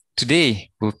Today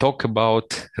we'll talk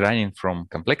about running from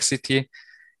complexity,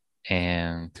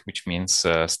 and which means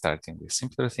starting with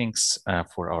simpler things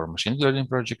for our machine learning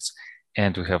projects.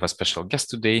 And we have a special guest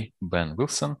today, Ben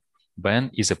Wilson. Ben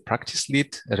is a practice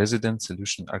lead resident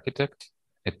solution architect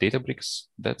at Databricks.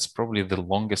 That's probably the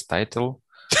longest title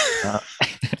uh,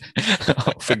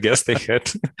 of a guest I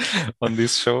had on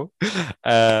this show.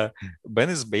 Uh, Ben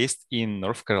is based in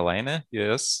North Carolina,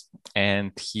 US,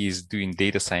 and he's doing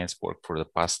data science work for the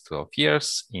past 12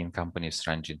 years in companies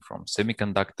ranging from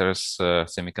semiconductor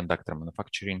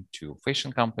manufacturing to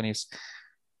fashion companies.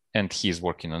 And he's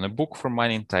working on a book for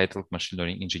mine entitled Machine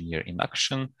Learning Engineer in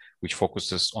Action, which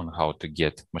focuses on how to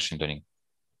get machine learning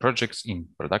projects in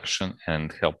production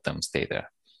and help them stay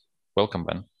there. Welcome,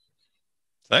 Ben.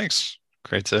 Thanks.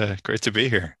 Great to be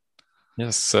here.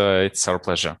 Yes, it's our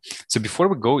pleasure. So before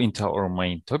we go into our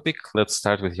main topic, let's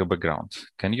start with your background.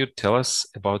 Can you tell us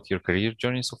about your career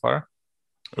journey so far?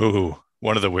 Ooh,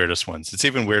 one of the weirdest ones. It's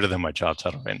even weirder than my job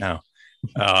title right now.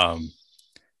 Um,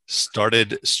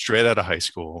 Started straight out of high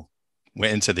school,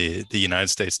 went into the United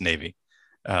States Navy,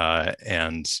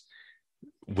 and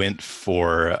went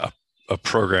for a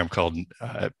program called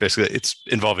basically it's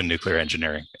involving nuclear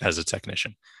engineering as a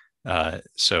technician.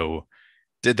 So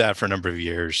did that for a number of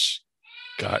years,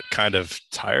 got kind of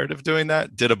tired of doing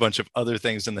that, did a bunch of other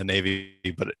things in the Navy,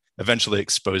 but it eventually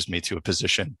exposed me to a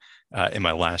position in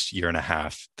my last year and a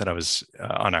half that I was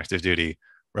on active duty,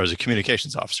 where I was a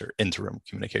communications officer, interim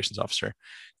communications officer,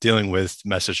 dealing with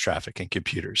message traffic and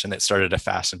computers. And it started to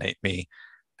fascinate me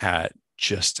at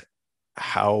just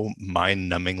how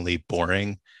mind-numbingly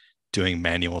boring doing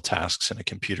manual tasks in a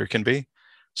computer can be.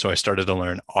 So I started to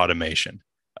learn automation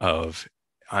of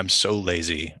I'm so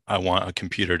lazy. I want a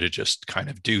computer to just kind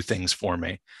of do things for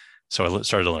me. So I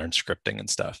started to learn scripting and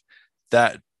stuff.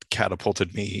 That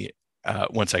catapulted me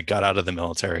once I got out of the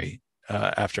military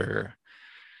after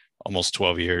almost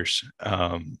 12 years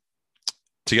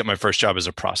to get my first job as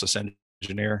a process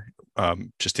engineer,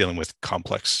 just dealing with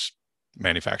complex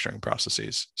manufacturing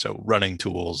processes. So running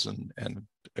tools and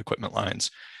equipment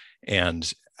lines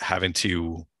and having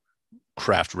to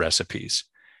craft recipes.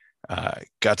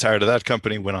 Got tired of that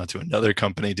company, went on to another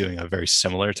company doing a very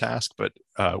similar task, but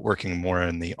working more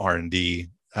in the R&D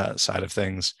side of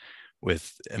things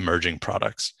with emerging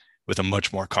products with a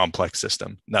much more complex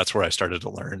system. And that's where I started to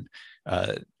learn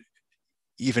uh,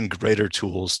 even greater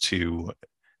tools to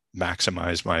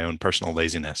maximize my own personal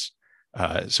laziness.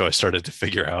 So I started to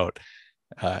figure out,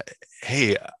 uh,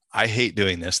 hey, I hate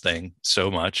doing this thing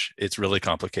so much. It's really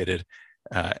complicated.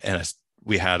 And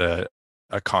we had a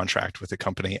contract with a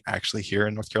company actually here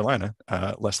in North Carolina,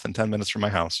 less than 10 minutes from my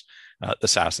house, the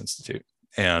SAS Institute.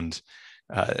 And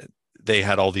uh, they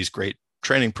had all these great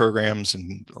training programs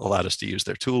and allowed us to use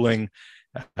their tooling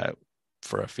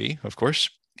for a fee, of course.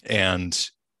 And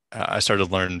I started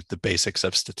to learn the basics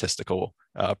of statistical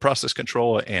process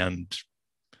control and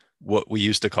what we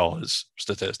used to call as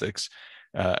statistics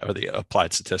or the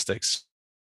applied statistics,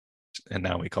 and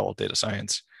now we call it data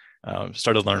science.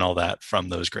 Started to learn all that from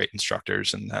those great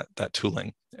instructors and that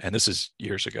tooling. And this is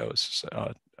years ago,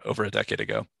 over a decade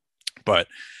ago. But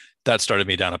that started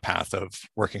me down a path of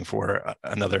working for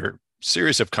another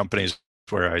series of companies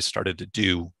where I started to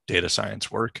do data science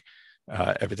work.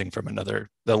 Everything from the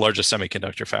largest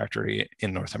semiconductor factory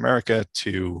in North America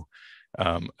to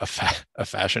a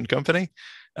fashion company,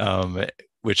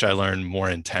 which I learned more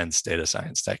intense data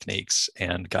science techniques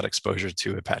and got exposure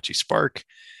to Apache Spark,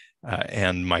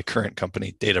 and my current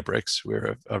company, Databricks.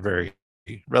 We're a very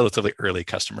relatively early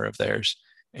customer of theirs.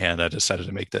 And I decided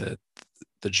to make the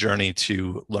journey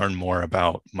to learn more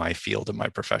about my field and my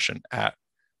profession at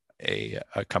a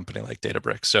company like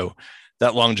Databricks. So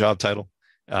that long job title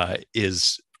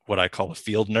is what I call a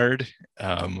field nerd.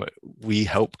 We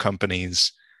help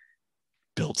companies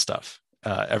build stuff,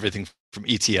 everything from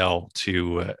ETL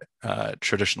to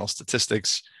traditional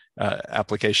statistics,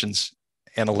 applications,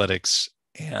 analytics,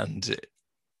 and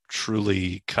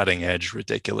truly cutting edge,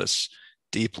 ridiculous,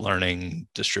 deep learning,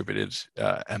 distributed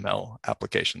ML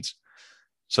applications.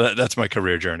 So that's my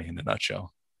career journey in a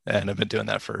nutshell. And I've been doing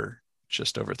that for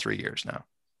just over 3 years now.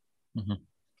 Mhm.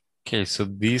 Okay, so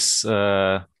this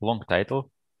long title,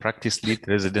 Practice Lead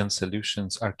Resident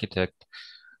Solutions Architect,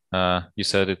 you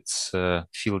said it's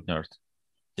field nerd.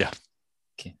 Yeah.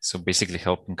 Okay, so basically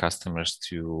helping customers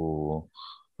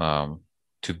um,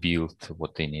 to build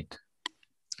what they need.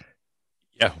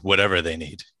 Yeah. Whatever they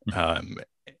need. Mhm.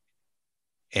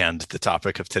 And the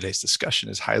topic of today's discussion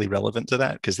is highly relevant to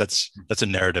that because that's a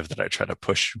narrative that I try to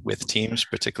push with teams,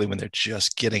 particularly when they're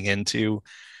just getting into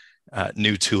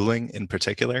new tooling in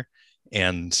particular.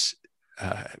 And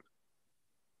uh,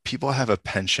 people have a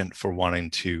penchant for wanting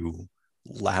to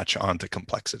latch onto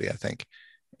complexity, I think.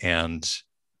 And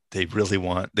they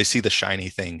see the shiny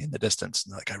thing in the distance.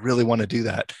 And they're like, I really want to do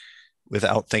that,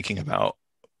 without thinking about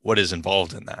what is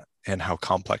involved in that and how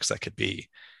complex that could be.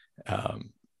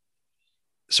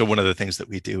 So one of the things that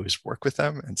we do is work with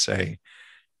them and say,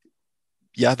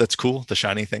 yeah, that's cool. The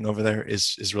shiny thing over there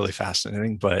is really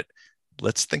fascinating, but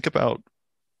let's think about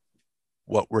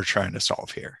what we're trying to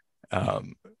solve here.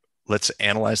 Let's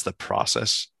analyze the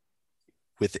process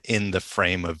within the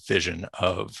frame of vision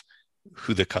of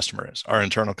who the customer is, our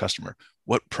internal customer.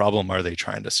 What problem are they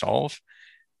trying to solve?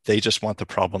 They just want the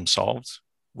problem solved.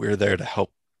 We're there to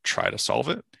help try to solve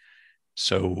it.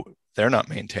 So they're not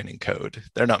maintaining code.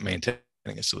 They're not maintaining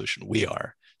a solution. We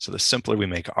are. So the simpler we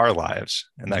make our lives,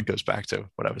 and that goes back to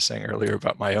what I was saying earlier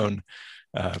about my own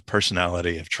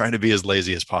personality of trying to be as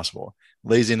lazy as possible.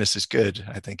 Laziness is good,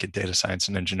 I think, in data science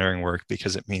and engineering work,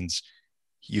 because it means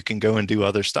you can go and do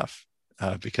other stuff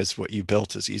because what you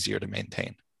built is easier to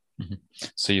maintain. Mm-hmm.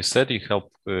 So you said you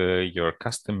help your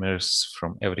customers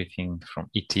from everything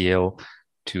from ETL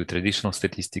to traditional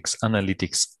statistics,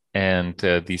 analytics, and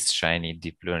this shiny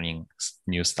deep learning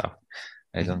new stuff.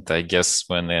 I guess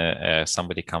when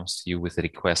somebody comes to you with a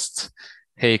request,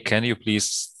 hey, can you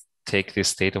please take this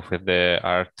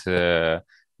state-of-the-art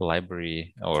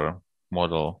library or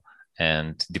model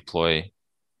and deploy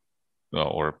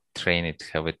or train it,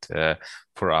 have it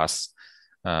for us?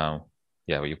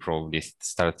 Yeah, you probably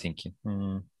start thinking,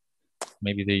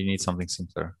 maybe they need something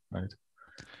simpler, right?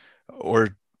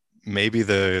 Or maybe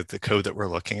the code that we're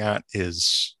looking at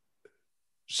is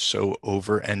so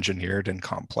over-engineered and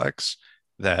complex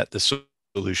that the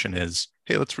solution is,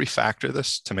 hey, let's refactor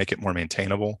this to make it more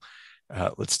maintainable.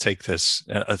 Let's take this,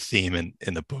 a theme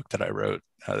in the book that I wrote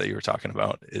that you were talking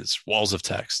about is walls of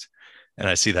text. And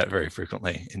I see that very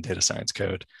frequently in data science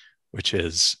code, which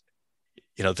is,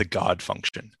 the God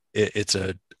function. It's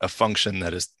a function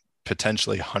that is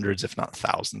potentially hundreds, if not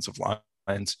thousands of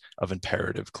lines of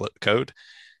imperative code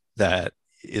that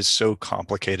is so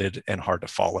complicated and hard to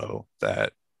follow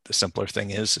that the simpler thing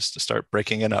is to start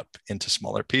breaking it up into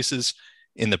smaller pieces.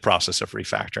 In the process of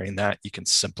refactoring that, you can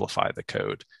simplify the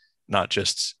code, not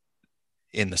just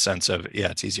in the sense of, yeah,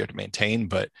 it's easier to maintain,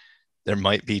 but there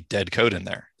might be dead code in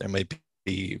there. There might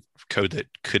be code that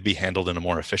could be handled in a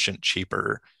more efficient,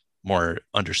 cheaper, more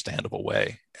understandable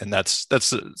way. And that's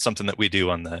something that we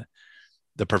do on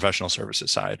the professional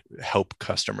services side, help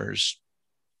customers.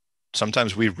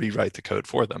 Sometimes we rewrite the code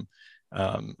for them.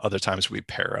 Other times we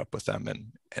pair up with them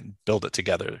and build it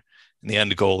together. And the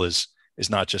end goal is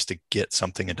not just to get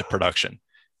something into production,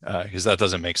 because that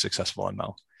doesn't make successful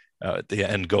ML. The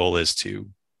end goal is to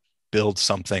build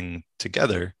something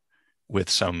together with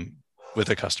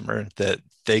a customer that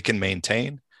they can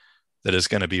maintain, that is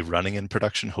going to be running in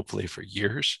production, hopefully for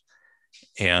years,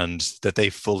 and that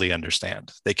they fully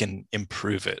understand. They can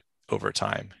improve it over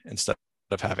time instead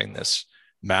of having this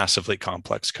massively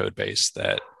complex code base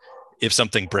that if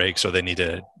something breaks or they need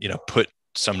to, put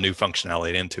some new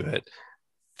functionality into it,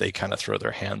 they kind of throw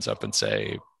their hands up and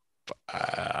say,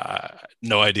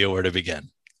 no idea where to begin.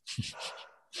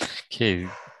 Okay.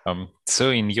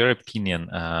 So in your opinion,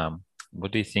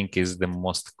 what do you think is the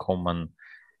most common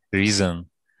reason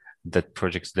that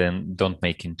projects then don't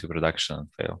make into production and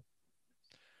fail?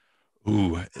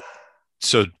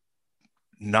 So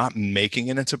not making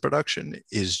it into production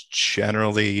is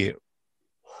generally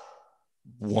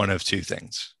one of two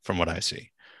things from what I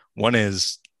see. One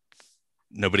is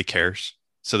nobody cares.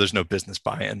 So there's no business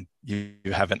buy-in. You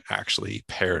haven't actually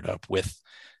paired up with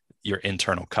your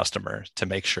internal customer to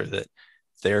make sure that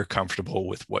they're comfortable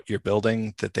with what you're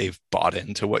building, that they've bought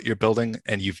into what you're building,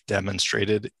 and you've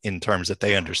demonstrated in terms that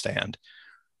they understand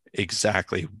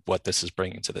exactly what this is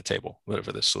bringing to the table,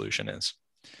 whatever the solution is.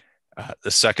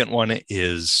 The second one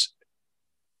is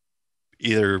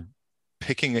either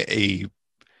picking a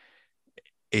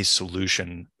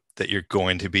solution that you're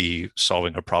going to be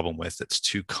solving a problem with that's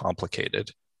too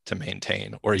complicated to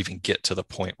maintain or even get to the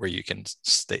point where you can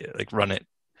run it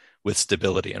with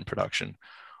stability in production,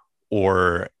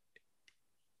 or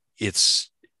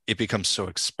it becomes so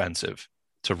expensive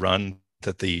to run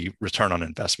that the return on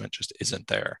investment just isn't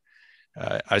there.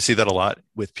 I see that a lot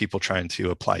with people trying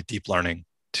to apply deep learning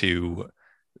to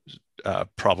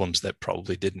problems that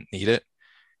probably didn't need it.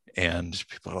 And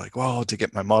people are like, well, to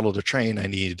get my model to train, I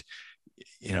need,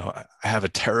 I have a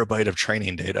terabyte of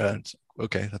training data. It's,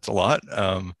 okay, that's a lot.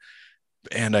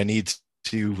 And I need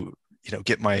to,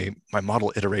 get my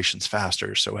model iterations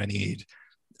faster. So I need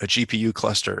a GPU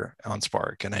cluster on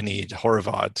Spark, and I need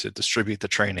Horovod to distribute the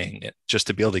training just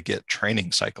to be able to get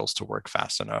training cycles to work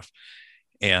fast enough.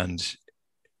 And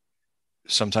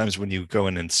sometimes when you go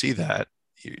in and see that,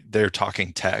 they're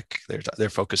talking tech, they're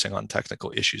focusing on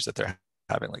technical issues that they're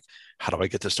having, like how do I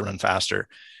get this to run faster?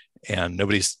 And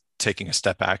nobody's taking a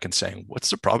step back and saying, what's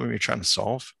the problem you're trying to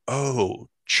solve? Oh,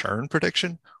 churn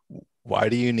prediction. Why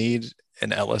do you need an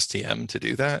LSTM to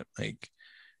do that? Like,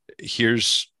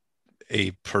 here's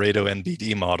a Pareto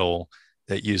NBD model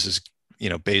that uses,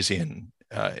 Bayesian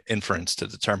inference to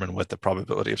determine what the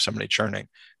probability of somebody churning.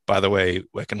 By the way,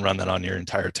 I can run that on your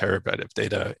entire terabyte of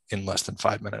data in less than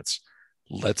 5 minutes.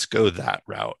 Let's go that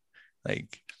route.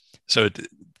 Like, so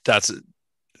that's,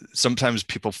 sometimes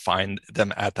people find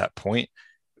them at that point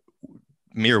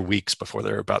mere weeks before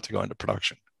they're about to go into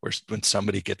production, where when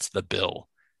somebody gets the bill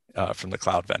from the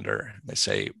cloud vendor, they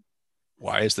say,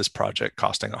 why is this project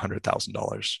costing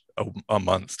 $100,000 a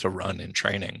month to run in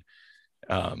training?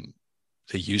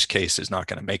 The use case is not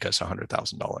going to make us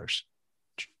 $100,000.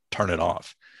 Turn it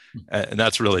off. And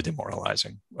that's really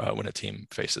demoralizing when a team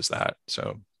faces that.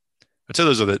 So I'd say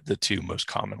those are the two most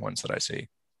common ones that I see.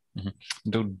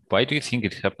 Mm-hmm. Why do you think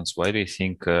it happens? Why do you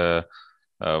think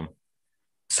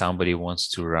somebody wants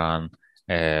to run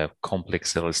a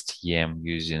complex LSTM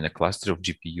using a cluster of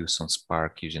GPUs on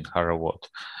Spark using Harawatt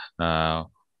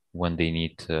when they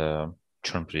need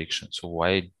churn prediction? So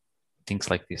why things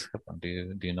like this happen?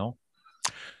 Do you know?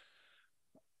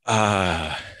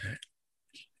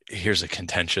 Here's a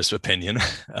contentious opinion.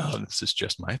 This is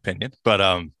just my opinion, but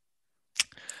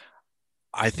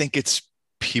I think it's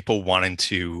people wanting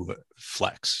to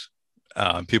flex,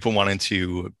 people wanting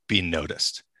to be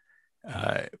noticed.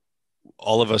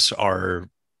 All of us are,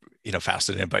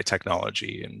 fascinated by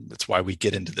technology, and that's why we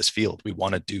get into this field. We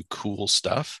want to do cool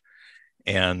stuff,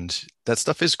 and that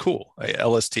stuff is cool.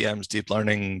 LSTMs, deep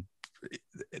learning,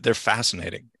 they're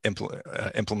fascinating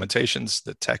implementations.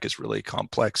 The tech is really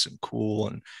complex and cool,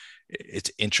 and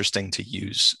it's interesting to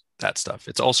use that stuff.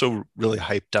 It's also really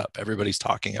hyped up. Everybody's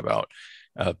talking about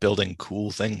building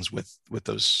cool things with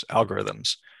those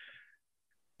algorithms.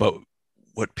 But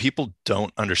what people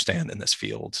don't understand in this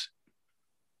field,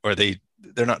 or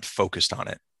they're not focused on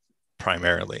it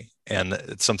primarily, and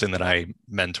it's something that I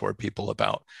mentor people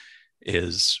about,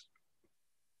 is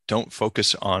don't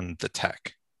focus on the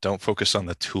tech, don't focus on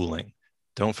the tooling,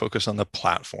 don't focus on the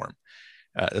platform.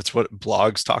 That's what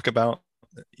blogs talk about.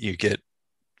 You get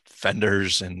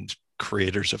vendors and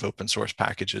creators of open source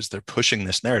packages, they're pushing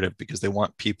this narrative because they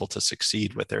want people to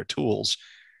succeed with their tools.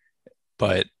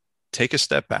 But take a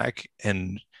step back,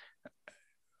 and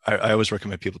I always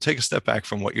recommend people take a step back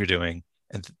from what you're doing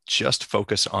and just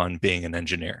focus on being an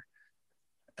engineer.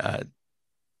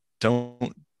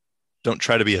 Don't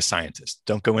try to be a scientist.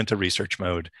 Don't go into research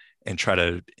mode and try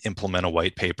to implement a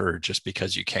white paper just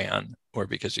because you can, or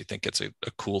because you think it's a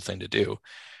cool thing to do.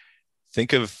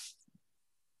 Think of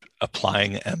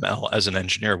applying ML as an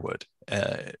engineer would.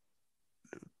 The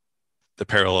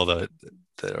parallel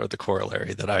or the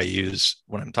corollary that I use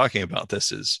when I'm talking about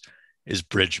this is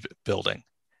bridge building.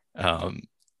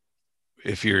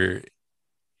 If you're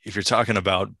talking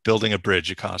about building a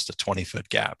bridge across a 20-foot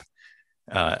gap,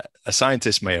 a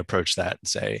scientist may approach that and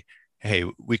say, hey,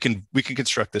 we can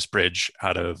construct this bridge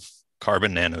out of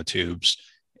carbon nanotubes,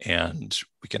 and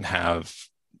we can have,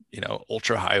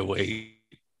 ultra high weight,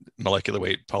 molecular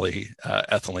weight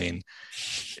polyethylene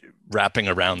wrapping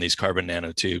around these carbon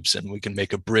nanotubes, and we can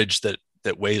make a bridge that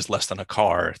weighs less than a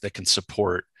car that can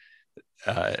support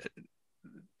the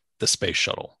space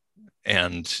shuttle,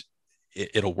 and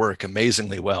it'll work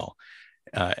amazingly well.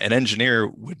 An engineer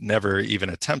would never even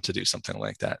attempt to do something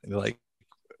like that. Like,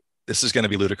 this is going to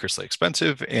be ludicrously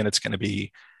expensive, and it's going to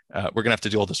be, we're going to have to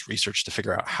do all this research to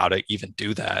figure out how to even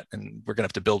do that. And we're going to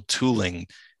have to build tooling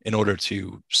in order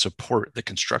to support the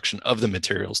construction of the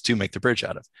materials to make the bridge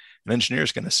out of. An engineer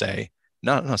is going to say,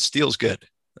 no, steel's good.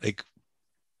 Like,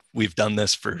 we've done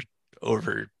this for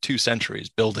over 2 centuries,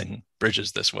 building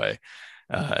bridges this way.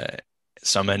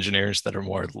 Some engineers that are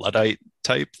more Luddite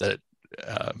type that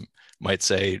might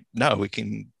say, no, we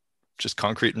can just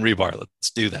concrete and rebar.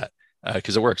 Let's do that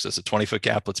because it works. It's a 20-foot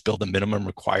gap. Let's build the minimum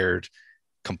required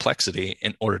complexity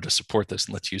in order to support this.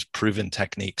 And let's use proven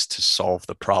techniques to solve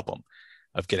the problem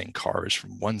of getting cars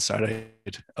from one side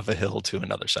of a hill to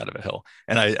another side of a hill.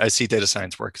 And I see data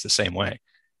science works the same way.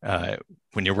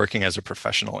 When you're working as a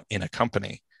professional in a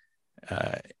company,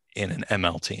 in an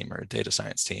ML team or a data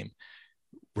science team,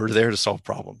 we're there to solve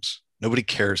problems. Nobody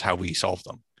cares how we solve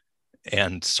them.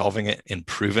 And solving it in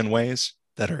proven ways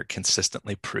that are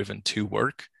consistently proven to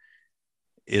work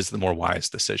is the more wise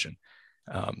decision.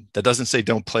 That doesn't say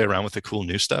don't play around with the cool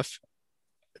new stuff.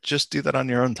 Just do that on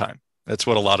your own time. That's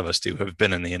what a lot of us do, have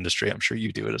been in the industry. I'm sure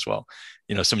you do it as well.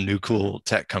 Some new cool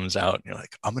tech comes out and you're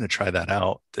like, I'm going to try that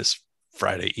out. This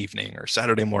Friday evening or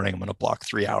Saturday morning, I'm going to block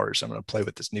 3 hours. I'm going to play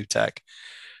with this new tech.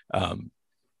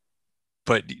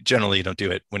 But generally, you don't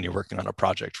do it when you're working on a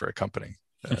project for a company.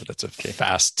 That's a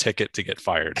fast ticket to get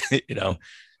fired,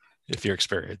 if you're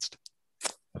experienced.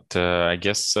 But I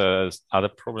guess other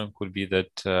problem could be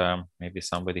that maybe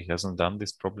somebody hasn't done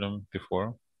this problem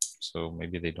before. So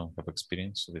maybe they don't have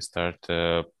experience. So they start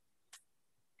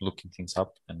looking things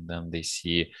up, and then they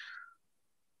see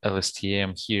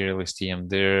LSTM here, LSTM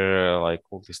there, like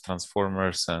all these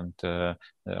transformers, and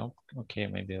okay,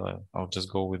 maybe I'll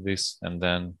just go with this. And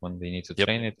then when they need to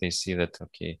train it, they see that,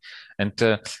 okay.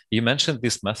 And you mentioned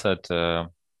this method,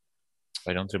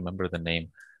 I don't remember the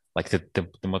name, like the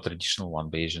more traditional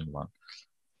one, Bayesian one.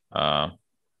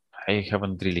 I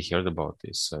haven't really heard about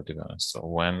this, to be honest. So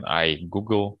when I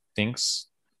Google things,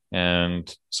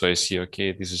 and so I see,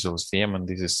 okay, this is LSTM and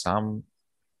this is something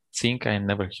I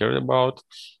never heard about.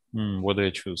 What do I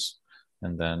choose?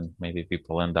 And then maybe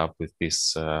people end up with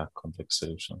these complex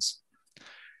solutions.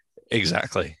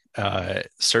 Exactly.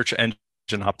 Search engine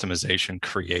optimization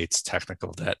creates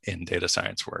technical debt in data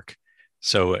science work.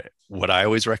 So what I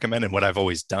always recommend and what I've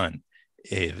always done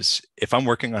is if I'm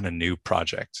working on a new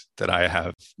project that I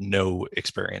have no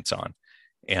experience on,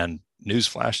 and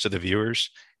newsflash to the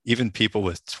viewers, even people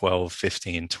with 12,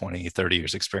 15, 20, 30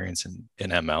 years experience in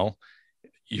ML,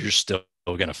 you're still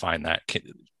going to find that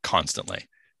constantly.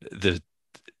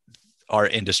 Our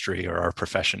industry or our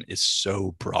profession is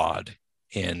so broad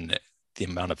in the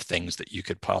amount of things that you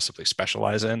could possibly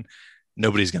specialize in.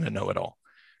 Nobody's going to know it all.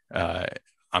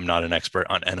 I'm not an expert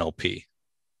on NLP,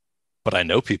 but I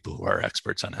know people who are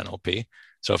experts on NLP.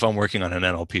 So if I'm working on an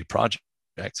NLP project,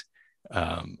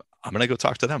 I'm going to go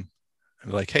talk to them.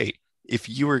 I'm like, hey, if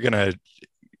you were going to,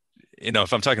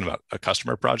 if I'm talking about a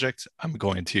customer project, I'm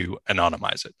going to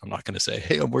anonymize it. I'm not going to say,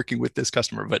 hey, I'm working with this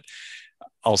customer, but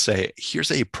I'll say,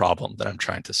 here's a problem that I'm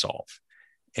trying to solve.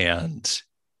 And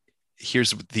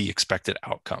here's the expected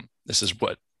outcome. This is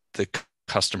what the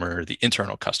customer, the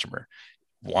internal customer,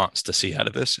 wants to see out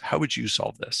of this. How would you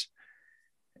solve this?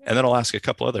 And then I'll ask a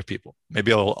couple other people.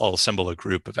 Maybe I'll assemble a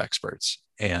group of experts,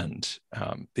 and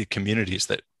the communities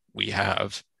that we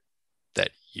have that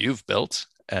you've built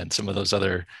and some of those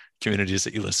other communities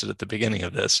that you listed at the beginning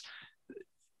of this,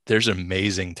 there's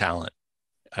amazing talent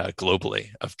globally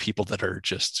of people that are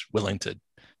just willing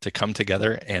to come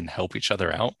together and help each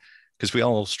other out, because we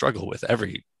all struggle with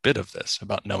every bit of this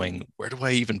about knowing, where do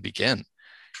I even begin?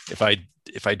 If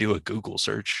I do a Google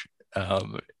search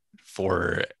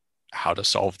for how to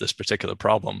solve this particular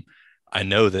problem, I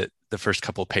know that the first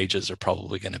couple of pages are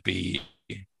probably going to be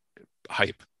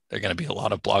hype. There are going to be a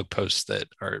lot of blog posts that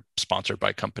are sponsored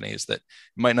by companies that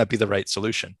might not be the right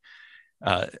solution.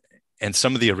 And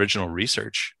some of the original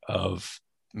research of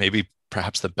maybe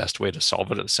perhaps the best way to solve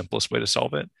it, or the simplest way to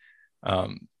solve it,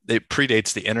 it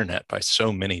predates the internet by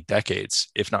so many decades,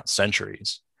 if not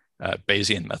centuries.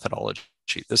 Bayesian methodology.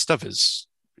 This stuff is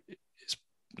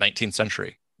 19th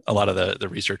century. A lot of the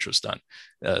research was done.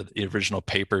 The original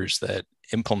papers that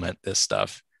implement this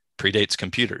stuff predates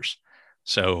computers.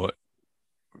 So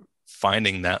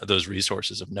finding those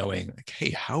resources of knowing, like,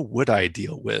 hey, how would I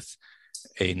deal with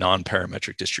a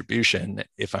non-parametric distribution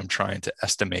if I'm trying to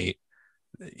estimate,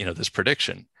 this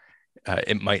prediction?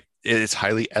 It's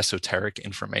highly esoteric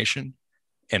information,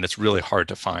 and it's really hard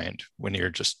to find when you're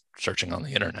just searching on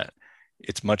the internet.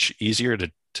 It's much easier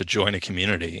to join a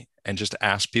community and just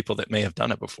ask people that may have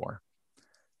done it before.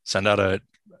 Send out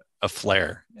a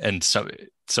flare, and some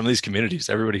of these communities,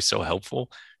 everybody's so helpful.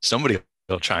 Somebody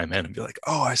will chime in and be like,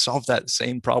 oh, I solved that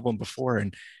same problem before,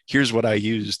 and here's what I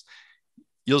used.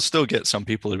 You'll still get some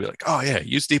people to be like, oh yeah,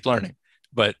 use deep learning,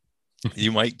 but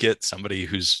you might get somebody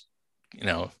who's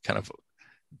kind of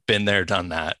been there, done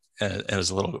that, and is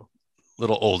a little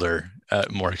older,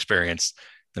 more experienced.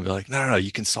 They'll be like, no,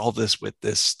 you can solve this with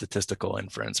this statistical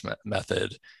inference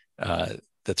method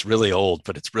that's really old,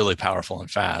 but it's really powerful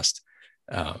and fast.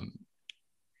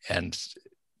 And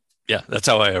yeah, that's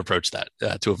how I approach that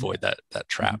to avoid that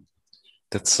trap.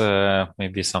 That's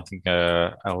maybe something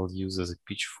I'll use as a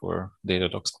pitch for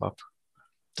Datadogs Club.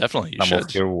 Definitely, Some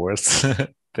of your words.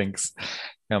 Thanks.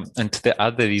 And the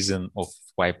other reason of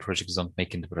why projects don't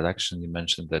make into production, you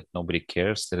mentioned that nobody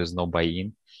cares. There is no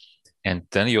buy-in. And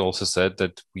then you also said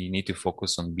that we need to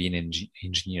focus on being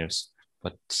engineers.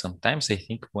 But sometimes I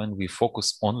think when we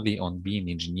focus only on being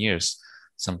engineers,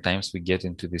 sometimes we get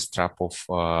into this trap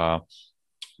of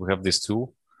we have this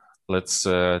tool. Let's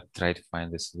try to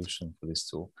find a solution for this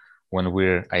tool. When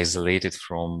we're isolated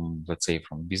from, let's say,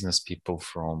 from business people,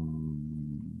 from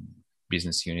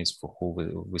business units for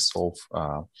who we solve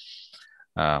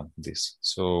this.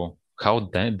 So how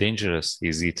dangerous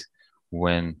is it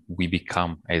when we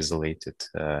become isolated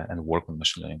and work on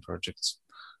machine learning projects?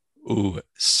 Ooh,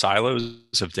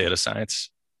 silos of data science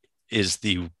is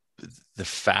the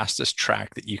fastest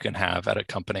track that you can have at a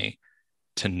company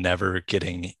to never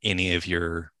getting any of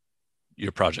your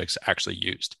projects actually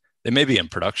used. They may be in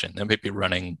production, they may be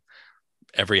running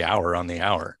every hour on the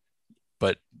hour,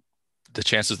 but the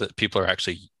chances that people are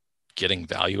actually getting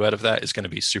value out of that is going to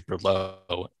be super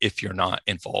low if you're not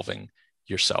involving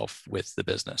yourself with the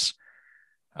business.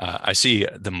 I see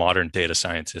the modern data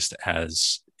scientist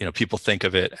as, people think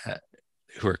of it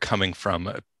who are coming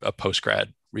from a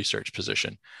post-grad research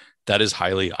position. That is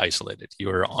highly isolated.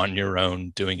 You are on your own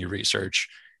doing your research.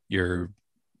 You're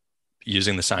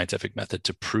using the scientific method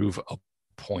to prove a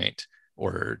point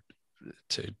or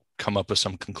to come up with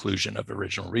some conclusion of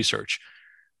original research.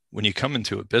 When you come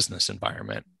into a business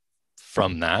environment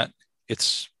from that,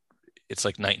 it's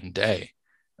like night and day.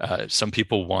 Some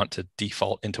people want to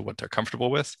default into what they're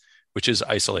comfortable with, which is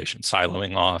isolation,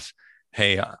 siloing off.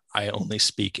 Hey, I only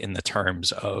speak in the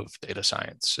terms of data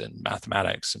science and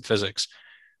mathematics and physics.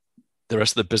 The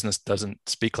rest of the business doesn't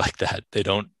speak like that.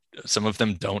 Some of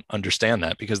them don't understand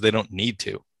that because they don't need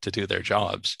to do their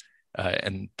jobs.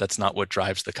 And that's not what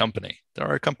drives the company. There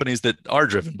are companies that are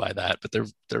driven by that, but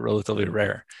they're relatively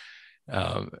rare.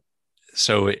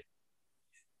 So an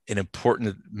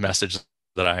important message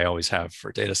that I always have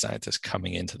for data scientists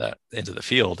coming into the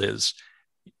field is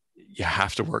you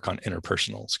have to work on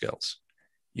interpersonal skills.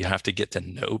 You have to get to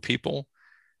know people,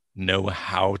 know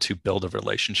how to build a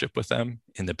relationship with them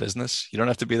in the business. You don't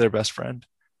have to be their best friend,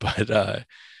 but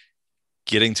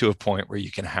getting to a point where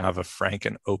you can have a frank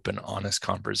and open, honest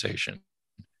conversation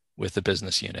with the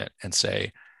business unit and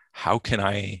say, how can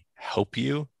I help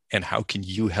you? And how can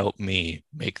you help me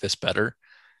make this better?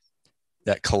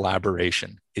 That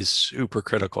collaboration is super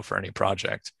critical for any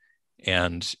project.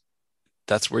 And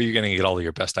that's where you're going to get all of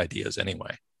your best ideas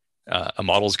anyway. A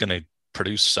model is going to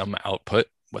produce some output,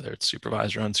 whether it's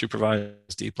supervised or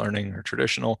unsupervised, deep learning or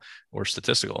traditional or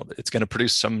statistical. It's going to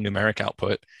produce some numeric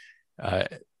output.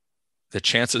 The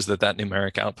chances that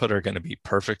numeric output are going to be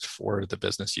perfect for the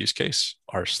business use case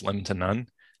are slim to none.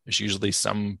 There's usually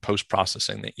some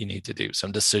post-processing that you need to do,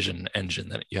 some decision engine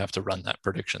that you have to run that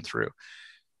prediction through.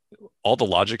 All the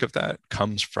logic of that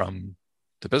comes from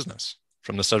the business,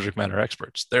 from the subject matter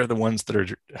experts. They're the ones that are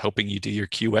helping you do your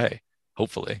QA,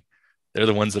 hopefully. They're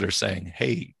the ones that are saying,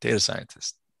 hey, data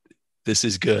scientist, this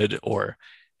is good, or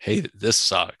hey, this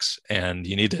sucks, and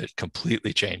you need to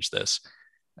completely change this.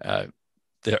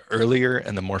 The earlier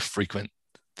and the more frequent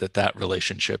that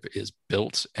relationship is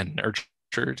built and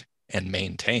nurtured and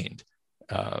maintained,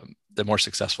 the more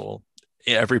successful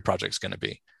every project is going to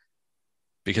be,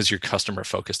 because you're customer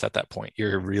focused at that point.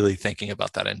 You're really thinking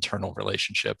about that internal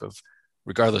relationship of,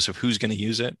 regardless of who's going to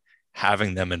use it,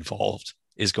 having them involved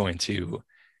is going to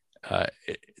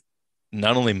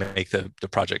not only make the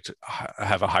project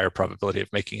have a higher probability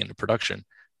of making it into production,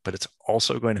 but it's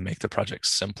also going to make the project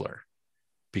simpler,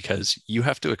 because you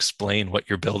have to explain what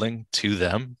you're building to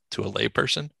them, to a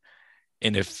layperson.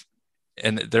 And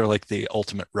they're like the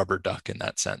ultimate rubber duck in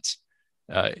that sense.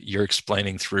 You're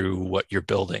explaining through what you're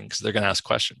building, because they're going to ask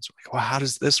questions like, well, how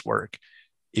does this work?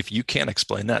 If you can't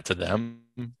explain that to them,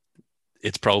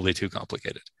 it's probably too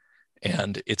complicated.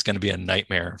 And it's going to be a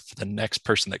nightmare for the next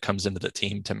person that comes into the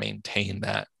team to maintain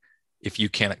that if you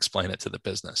can't explain it to the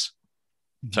business.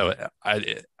 Mm-hmm. So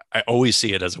I always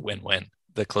see it as a win-win.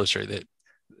 The closer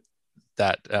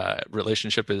that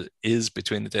relationship is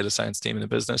between the data science team and the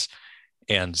business,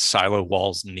 and silo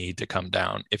walls need to come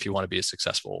down if you want to be a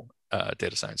successful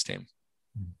data science team.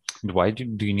 Why do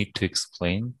you need to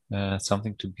explain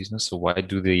something to business? So why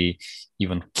do they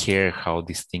even care how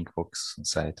this thing works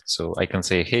inside? So I can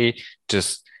say, hey,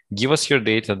 just give us your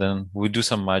data, then we do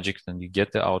some magic, then you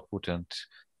get the output, and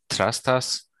trust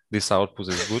us, this output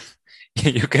is good.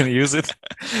 You can use it.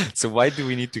 So why do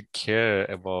we need to care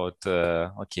about,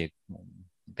 okay,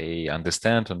 they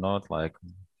understand or not? Like,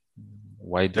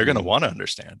 why they're going to want to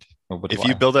understand. If why?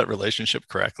 You build that relationship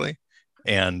correctly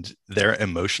and they're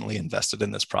emotionally invested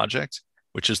in this project,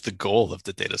 which is the goal of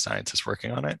the data scientists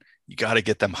working on it, you got to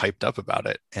get them hyped up about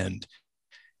it. And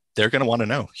they're going to want to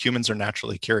know. Humans are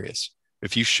naturally curious.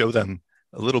 If you show them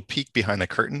a little peek behind the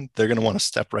curtain, they're going to want to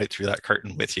step right through that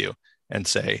curtain with you and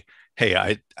say, hey,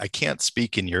 I can't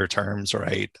speak in your terms, or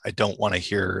I don't want to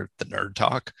hear the nerd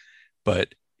talk,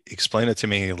 but explain it to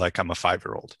me like I'm a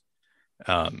 5-year-old.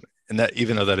 And that,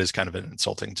 even though that is kind of an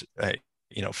insulting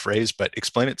phrase, but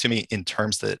explain it to me in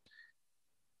terms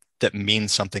that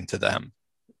means something to them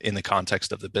in the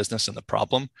context of the business and the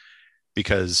problem.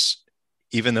 Because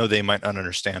even though they might not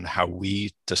understand how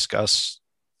we discuss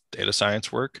data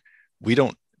science work, we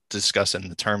don't discuss in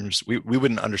the terms, we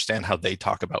wouldn't understand how they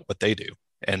talk about what they do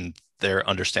and their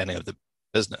understanding of the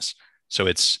business. So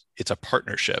it's a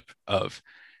partnership of,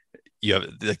 you have,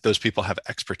 like, those people have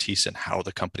expertise in how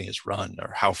the company is run,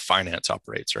 or how finance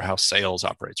operates, or how sales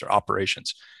operates, or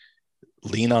operations.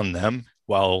 Lean on them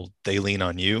while they lean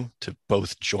on you to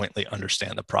both jointly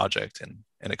understand the project, and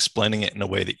explaining it in a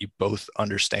way that you both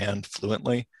understand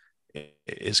fluently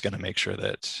is going to make sure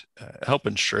that help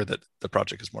ensure that the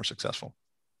project is more successful.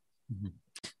 Mm-hmm.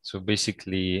 So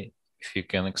basically, if you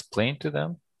can explain to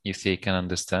them, if they can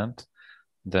understand,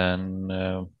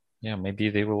 then yeah, maybe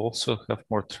they will also have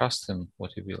more trust in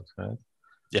what you build, right?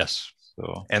 Yes.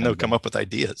 So, and they'll come up with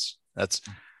ideas. That's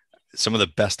some of the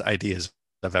best ideas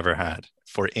I've ever had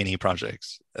for any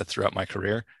projects throughout my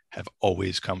career have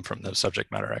always come from those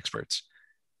subject matter experts.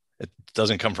 It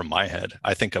doesn't come from my head.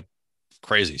 I think of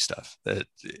crazy stuff that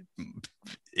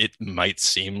it might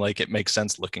seem like it makes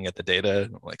sense looking at the data,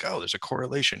 like, oh, there's a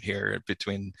correlation here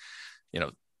between,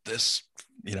 this,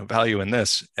 value in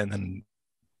this, and then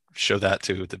show that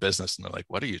to the business, and they're like,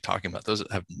 what are you talking about? Those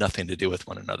have nothing to do with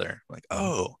one another. I'm like,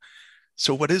 oh,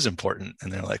 so what is important?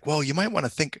 And they're like, well, you might want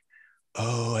to think,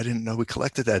 oh, I didn't know we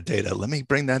collected that data. Let me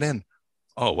bring that in.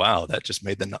 Oh, wow, that just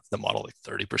made the model like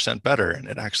 30% better, and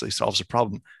it actually solves a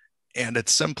problem, and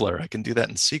it's simpler. I can do that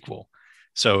in SQL.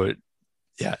 So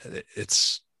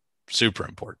it's super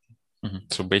important. Mm-hmm.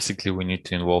 So basically, we need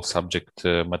to involve subject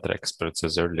matter experts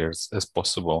as early as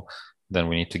possible. Then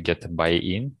we need to get a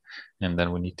buy-in, and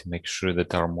then we need to make sure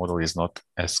that our model is not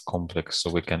as complex,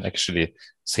 so we can actually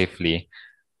safely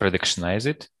productionize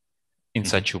it in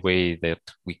such a way that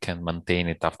we can maintain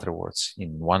it afterwards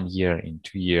in 1 year, in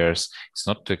 2 years. It's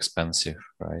not too expensive,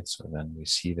 right? So then we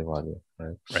see the value,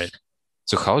 right? Right.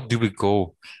 So how do we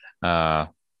go?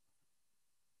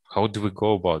 How do we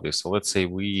go about this? So let's say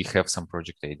we have some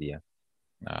project idea.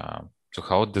 So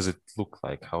how does it look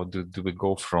like? How do we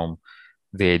go from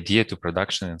the idea to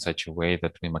production in such a way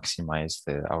that we maximize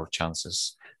our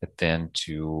chances at the end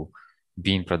to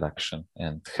be in production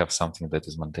and have something that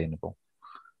is maintainable?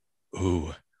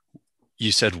 Ooh,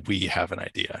 you said we have an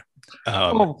idea.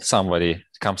 Well, somebody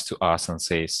comes to us and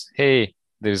says, hey,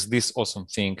 there's this awesome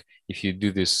thing. If you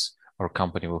do this, our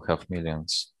company will have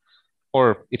millions.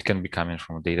 Or it can be coming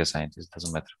from a data scientist,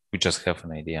 doesn't matter. We just have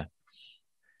an idea,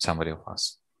 somebody of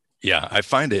us. Yeah, I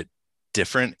find it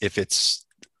different if it's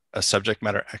a subject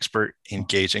matter expert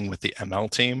engaging with the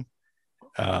ML team,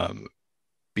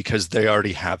 because they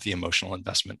already have the emotional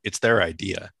investment. It's their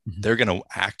idea. Mm-hmm. They're going to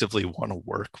actively want to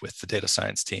work with the data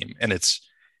science team. And it's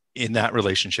in that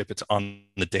relationship, it's on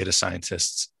the data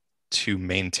scientists to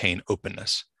maintain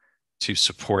openness, to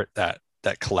support that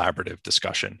collaborative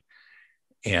discussion,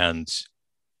 and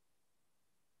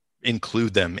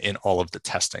include them in all of the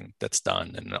testing that's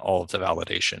done, and all of the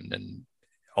validation, and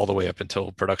all the way up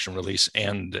until production release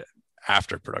and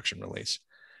after production release.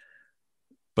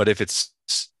 But if it's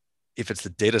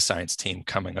the data science team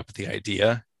coming up with the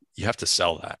idea, you have to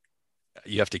sell that.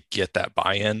 You have to get that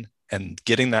buy-in, and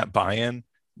getting that buy-in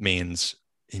means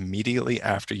immediately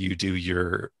after you do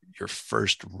your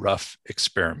first rough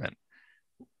experiment.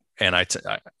 And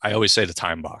I always say to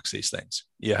time box these things.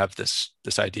 You have this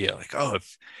idea like, oh,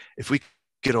 if we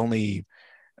could only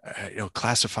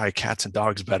classify cats and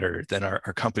dogs better, then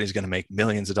our company is going to make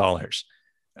millions of dollars.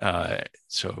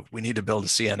 So we need to build a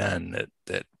CNN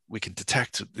that we can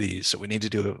detect these. So we need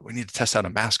to test out a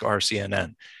mask-R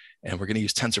CNN, and we're going to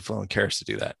use TensorFlow and Keras to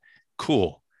do that.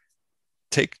 Cool.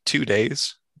 Take 2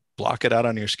 days, block it out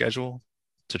on your schedule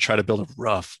to try to build a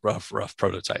rough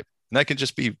prototype. And that can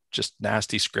just be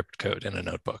nasty script code in a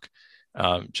notebook.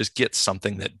 Just get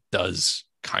something that does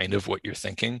kind of what you're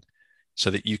thinking, so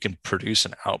that you can produce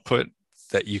an output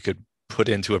that you could put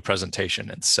into a presentation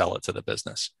and sell it to the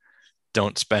business.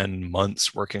 Don't spend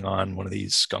months working on one of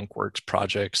these skunkworks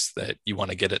projects that you want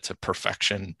to get it to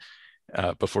perfection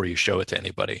before you show it to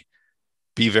anybody.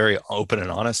 Be very open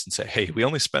and honest and say, hey, we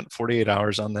only spent 48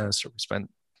 hours on this, or we spent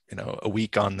a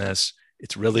week on this.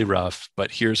 It's really rough,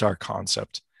 but here's our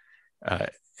concept.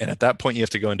 And at that point, you have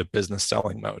to go into business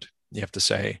selling mode. You have to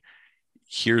say,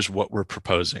 here's what we're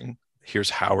proposing.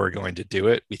 Here's how we're going to do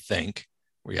it. We think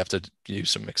we have to do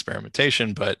some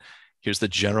experimentation, but here's the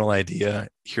general idea.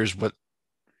 Here's what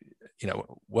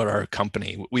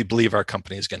we believe our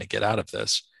company is going to get out of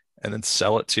this, and then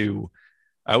sell it to,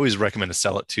 I always recommend to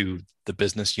sell it to the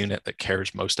business unit that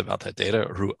cares most about that data,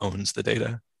 or who owns the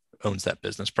data, owns that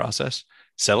business process.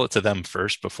 Sell it to them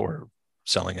first before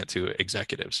selling it to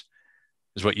executives.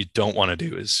 Because what you don't want to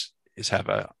do is have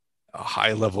a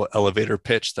high level elevator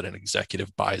pitch that an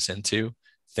executive buys into,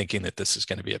 thinking that this is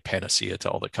going to be a panacea to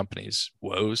all the company's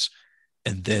woes.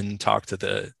 and then talk to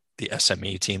the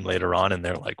SME team later on, and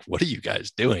they're like, "What are you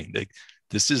guys doing?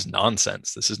 This is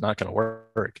nonsense. This is not going to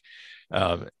work."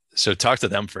 So talk to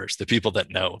them first, the people that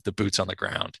know, the boots on the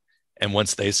ground, and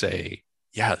once they say,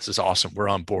 "Yeah, this is awesome. We're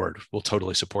on board. We'll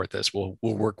totally support this. We'll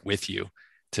work with you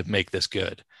to make this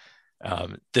good."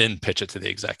 Then pitch it to the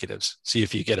executives. See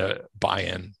if you get a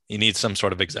buy-in. You need some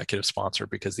sort of executive sponsor,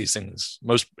 because these things,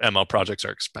 most ML projects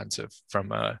are expensive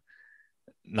from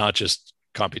not just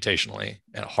computationally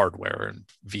and hardware and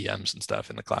VMs and stuff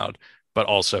in the cloud, but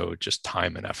also just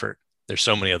time and effort. There's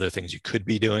so many other things you could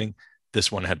be doing.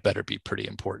 This one had better be pretty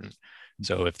important.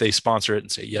 So if they sponsor it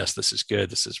and say, yes, this is good,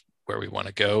 this is where we want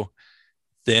to go,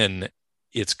 then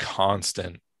it's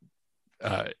constant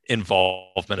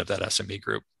involvement of that SME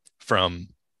group, from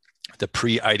the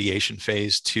pre-ideation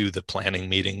phase to the planning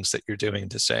meetings that you're doing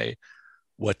to say,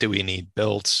 what do we need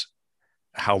built?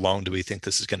 How long do we think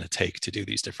this is going to take to do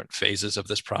these different phases of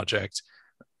this project?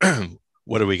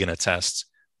 What are we going to test?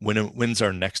 When's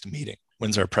our next meeting?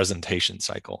 When's our presentation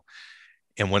cycle?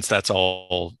 And once that's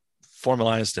all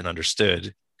formalized and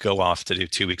understood, go off to do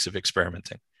 2 weeks of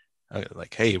experimenting.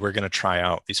 Like, hey, we're going to try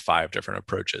out these 5 different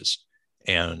approaches,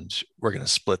 and we're going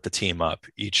to split the team up.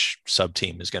 Each sub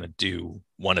team is going to do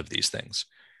one of these things.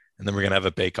 And then we're going to have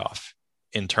a bake-off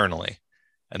internally.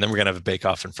 And then we're going to have a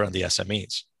bake-off in front of the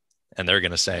SMEs. And they're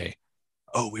going to say,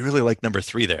 oh, we really like number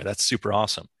 3 there. That's super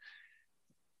awesome.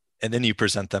 And then you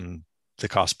present them the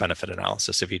cost benefit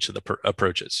analysis of each of the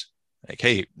approaches. Like,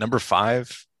 hey, number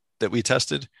 5 that we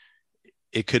tested,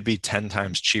 it could be 10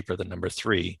 times cheaper than number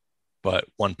 3, but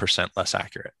 1% less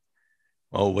accurate.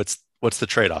 Well, what's the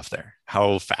trade-off there?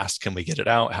 How fast can we get it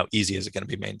out? How easy is it going to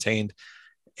be maintained?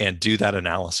 And do that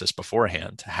analysis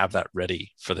beforehand to have that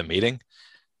ready for the meeting,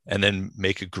 and then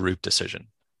make a group decision.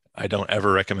 I don't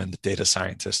ever recommend the data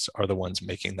scientists are the ones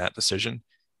making that decision.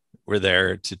 We're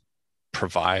there to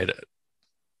provide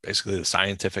basically the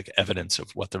scientific evidence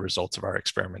of what the results of our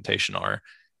experimentation are,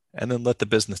 and then let the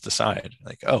business decide,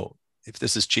 like, oh, if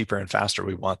this is cheaper and faster,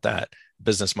 we want that.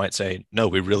 Business might say, no,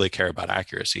 we really care about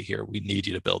accuracy here. We need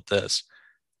you to build this.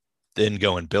 Then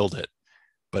go and build it.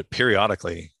 But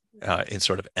periodically, in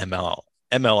sort of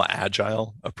ML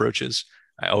agile approaches,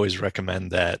 I always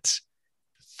recommend that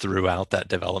throughout that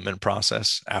development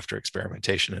process, after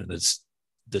experimentation and this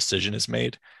decision is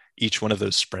made, each one of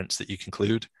those sprints that you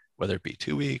conclude, whether it be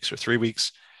 2 weeks or 3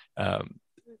 weeks,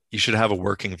 you should have a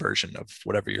working version of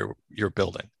whatever you're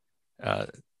building.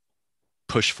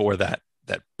 Push for that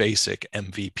basic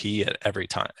MVP at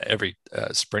every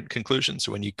sprint conclusion.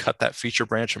 So when you cut that feature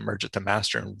branch and merge it to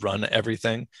master and run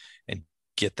everything and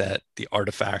get the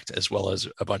artifact as well as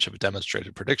a bunch of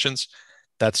demonstrated predictions,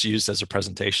 that's used as a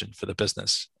presentation for the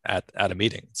business at a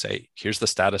meeting. Say, here's the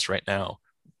status right now.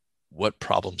 What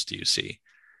problems do you see?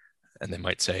 And they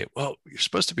might say, well, you're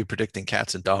supposed to be predicting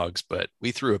cats and dogs, but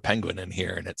we threw a penguin in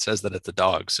here and it says that it's a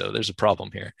dog. So there's a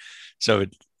problem here. So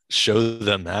show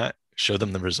them that, show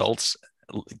them the results,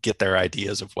 get their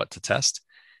ideas of what to test.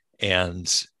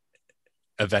 And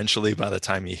eventually, by the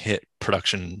time you hit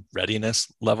production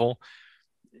readiness level,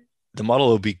 the model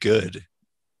will be good.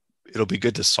 It'll be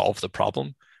good to solve the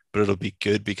problem, but it'll be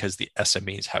good because the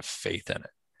SMEs have faith in it,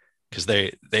 because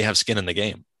they have skin in the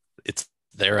game. It's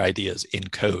their ideas in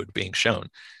code being shown.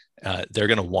 They're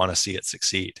going to want to see it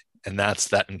succeed. And that's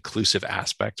that inclusive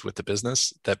aspect with the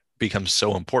business that becomes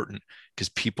so important,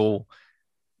 because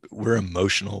we're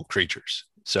emotional creatures.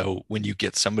 So when you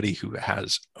get somebody who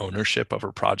has ownership of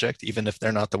a project, even if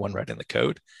they're not the one writing the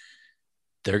code,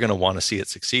 they're going to want to see it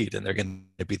succeed, and they're going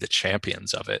to be the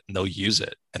champions of it, and they'll use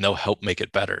it and they'll help make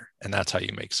it better. And that's how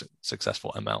you make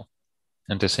successful ML.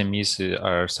 And SMEs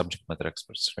are subject matter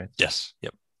experts, right? Yes.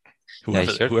 Yep.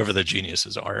 Whoever the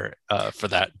geniuses are for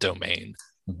that domain.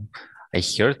 Mm-hmm. I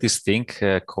heard this thing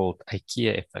called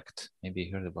IKEA effect. Maybe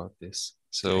you heard about this.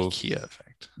 So IKEA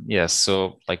effect. Yes.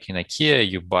 So like in IKEA,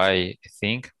 you buy a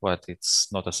thing, but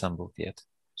it's not assembled yet.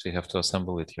 So you have to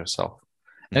assemble it yourself.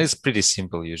 And it's pretty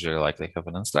simple usually, like they have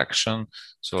an instruction.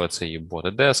 So let's say you bought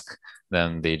a desk,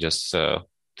 then they just, there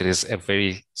is a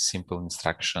very simple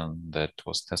instruction that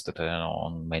was tested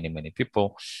on many, many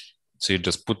people. So you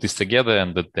just put this together,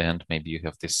 and at the end, maybe you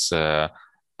have this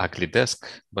ugly desk,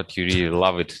 but you really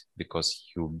love it because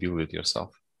you build it yourself.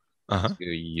 Uh-huh. So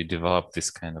you develop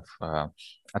this kind of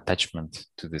attachment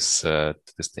to this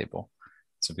table.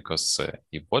 So because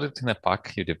you bought it in a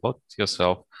pack, you developed it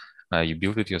yourself, you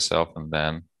build it yourself, and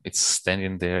then it's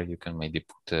standing there. You can maybe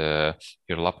put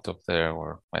your laptop there,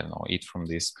 or I don't know, eat from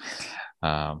this.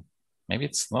 Maybe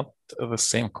it's not the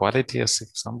same quality as if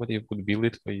somebody would build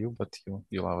it for you, but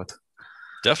you love it.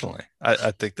 Definitely.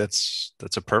 I think that's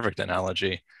a perfect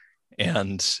analogy.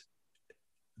 And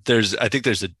I think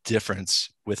there's a difference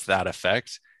with that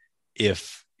effect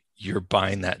if you're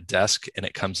buying that desk and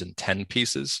it comes in 10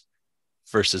 pieces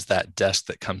versus that desk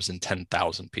that comes in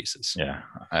 10,000 pieces. Yeah.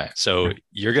 So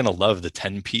you're going to love the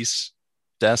 10 piece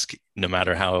desk, no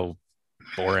matter how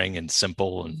boring and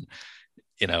simple and,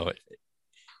 you know,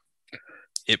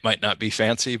 it might not be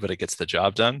fancy, but it gets the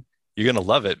job done. You're going to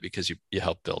love it because you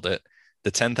helped build it.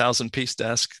 The 10,000 piece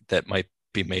desk that might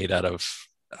be made out of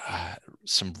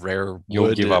some rare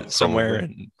wood somewhere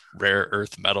and rare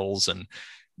earth metals and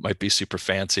might be super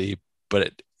fancy,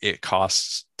 but it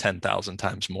costs 10,000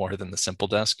 times more than the simple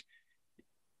desk.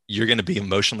 You're going to be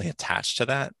emotionally attached to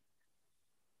that,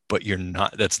 but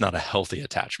that's not a healthy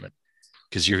attachment,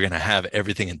 because you're going to have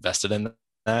everything invested in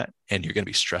that and you're going to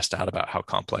be stressed out about how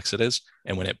complex it is.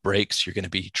 And when it breaks, you're going to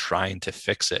be trying to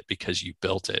fix it because you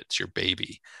built it. It's your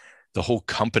baby. The whole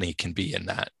company can be in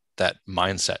that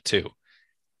mindset too.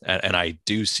 And I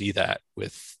do see that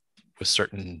with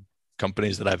certain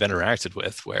companies that I've interacted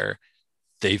with, where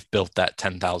they've built that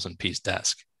 10,000 piece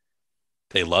desk.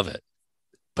 They love it,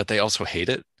 but they also hate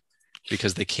it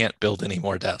because they can't build any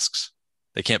more desks.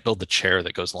 They can't build the chair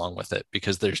that goes along with it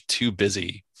because they're too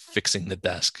busy fixing the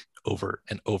desk over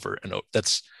and over and over.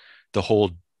 That's the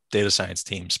whole data science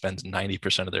team spends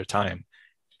 90% of their time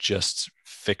just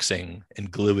fixing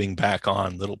and gluing back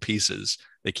on little pieces.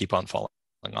 They keep on falling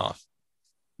off.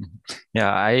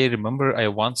 Yeah, I remember I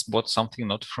once bought something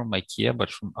not from IKEA, but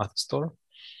from other store.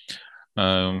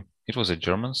 It was a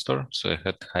German store, so I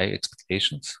had high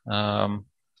expectations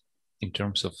in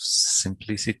terms of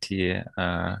simplicity,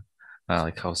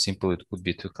 like how simple it would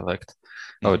be to collect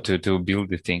or to build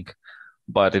the thing.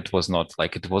 But it was not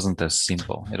like, it wasn't as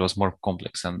simple. It was more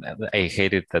complex, and I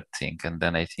hated that thing. And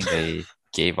then I think I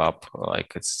gave up.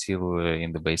 Like, it's still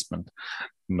in the basement,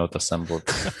 not assembled.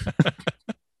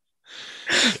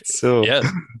 So yeah,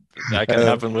 that can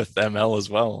happen with ML as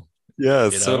well. Yeah.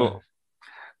 So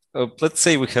let's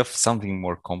say we have something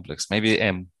more complex, maybe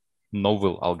a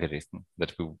novel algorithm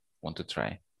that we want to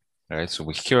try. Right. So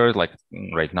we hear, like,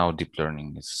 right now, deep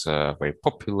learning is very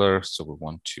popular. So we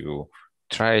want to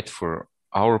try it for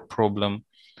our problem.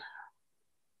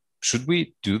 Should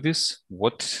we do this?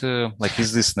 What, like,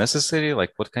 is this necessary?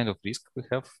 Like, what kind of risk we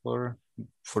have for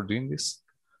doing this?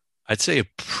 I'd say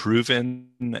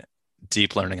proven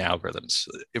deep learning algorithms.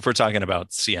 If we're talking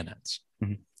about CNNs,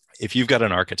 if you've got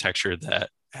an architecture that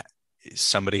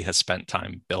somebody has spent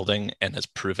time building and has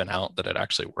proven out that it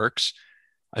actually works,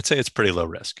 I'd say it's pretty low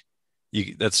risk.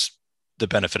 That's the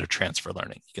benefit of transfer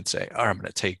learning. You can say, oh, I'm going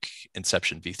to take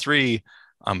Inception v3.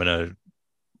 I'm going to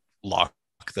lock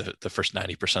the first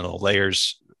 90% of the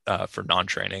layers for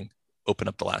non-training, open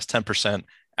up the last 10%,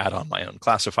 add on my own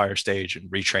classifier stage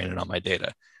and retrain it on my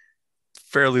data.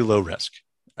 Fairly low risk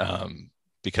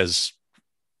because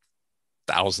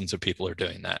thousands of people are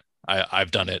doing that.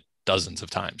 I've done it dozens of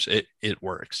times. It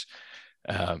works.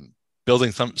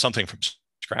 Building something from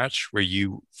scratch where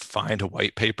you find a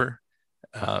white paper,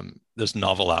 those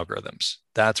novel algorithms,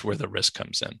 that's where the risk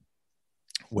comes in.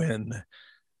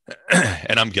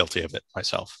 And I'm guilty of it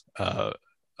myself,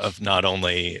 of not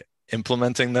only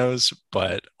implementing those,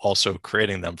 but also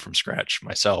creating them from scratch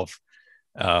myself.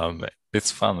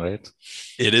 It's fun, right?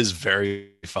 It is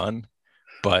very fun,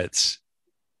 but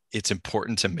it's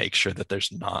important to make sure that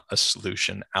there's not a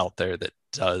solution out there that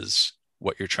does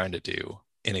what you're trying to do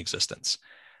in existence.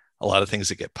 A lot of things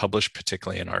that get published,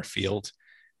 particularly in our field,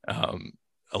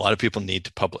 a lot of people need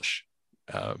to publish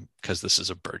because this is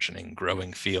a burgeoning,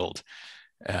 growing field.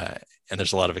 And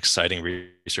there's a lot of exciting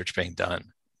research being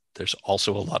done. There's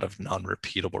also a lot of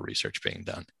non-repeatable research being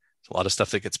done. There's a lot of stuff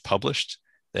that gets published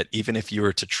that even if you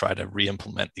were to try to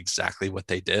re-implement exactly what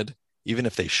they did, even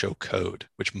if they show code,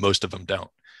 which most of them don't,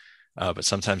 but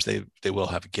sometimes they will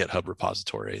have a GitHub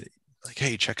repository, like,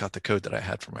 hey, check out the code that I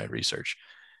had for my research.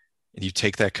 And you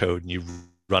take that code and you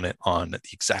run it on the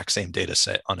exact same data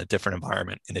set on a different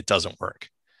environment, and it doesn't work.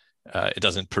 It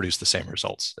doesn't produce the same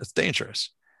results. It's dangerous.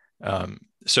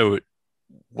 So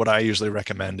what I usually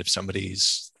recommend if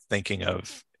somebody's thinking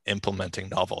of implementing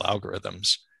novel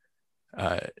algorithms,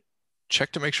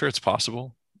 check to make sure it's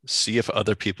possible. See if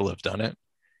other people have done it.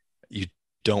 You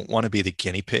don't want to be the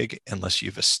guinea pig unless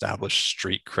you've established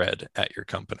street cred at your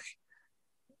company.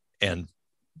 And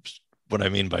what I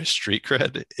mean by street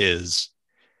cred is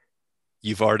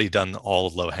you've already done all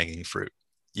low-hanging fruit.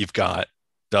 You've got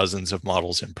dozens of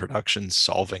models in production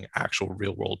solving actual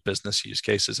real-world business use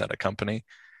cases at a company.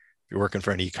 If you're working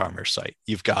for an e-commerce site,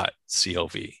 you've got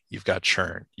CLV, you've got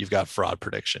churn, you've got fraud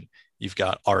prediction, you've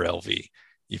got RLV,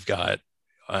 you've got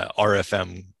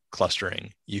RFM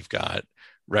clustering, you've got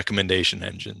recommendation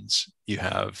engines, you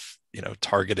have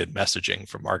targeted messaging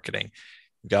for marketing.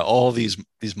 You've got all these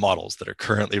models that are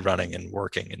currently running and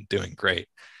working and doing great.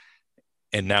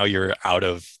 And now you're out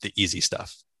of the easy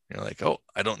stuff. You're like, oh,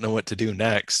 I don't know what to do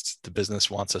next. The business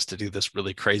wants us to do this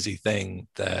really crazy thing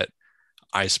that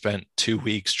I spent 2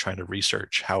 weeks trying to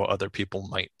research how other people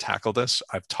might tackle this.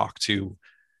 I've talked to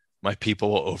my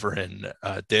people over in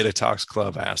Data Talks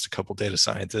Club. I asked a couple data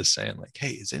scientists saying like,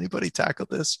 hey, has anybody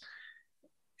tackled this?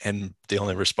 And the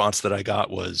only response that I got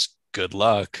was good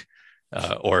luck,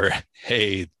 or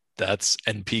hey, that's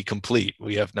NP complete.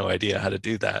 We have no idea how to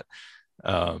do that.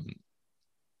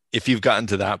 If you've gotten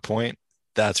to that point,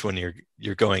 that's when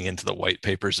you're going into the white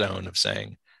paper zone of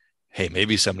saying, hey,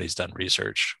 maybe somebody's done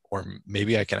research, or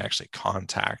maybe I can actually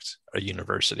contact a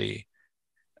university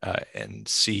and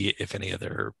see if any of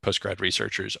their postgrad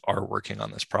researchers are working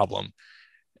on this problem,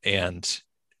 and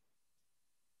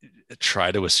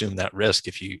try to assume that risk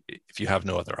if you have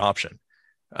no other option.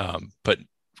 But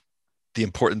the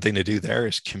important thing to do there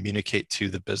is communicate to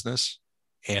the business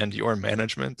and your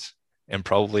management, and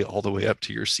probably all the way up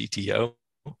to your CTO,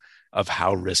 of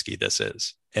how risky this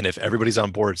is. And if everybody's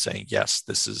on board saying, yes,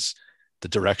 this is the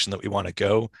direction that we want to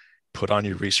go, put on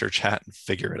your research hat and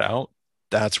figure it out,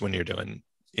 that's when you're doing,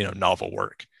 novel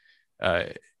work.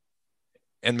 And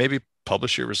maybe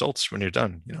publish your results when you're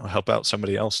done, help out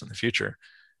somebody else in the future,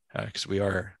 because we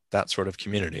are that sort of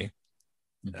community.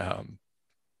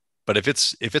 But if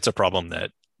it's a problem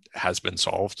that has been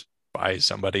solved by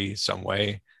somebody some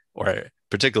way, or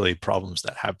particularly problems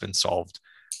that have been solved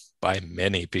by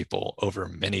many people over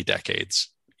many decades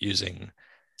using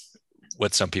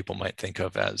what some people might think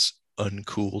of as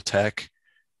uncool tech.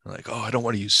 Like, oh, I don't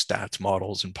want to use stats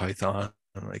models in Python.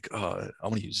 I'm like, oh, I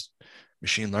want to use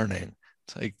machine learning.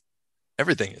 It's like,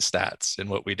 everything is stats in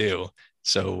what we do.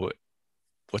 So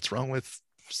what's wrong with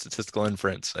statistical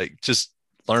inference? Like, just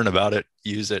learn about it,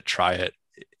 use it, try it.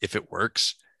 If it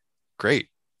works, great.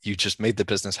 You just made the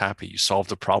business happy. You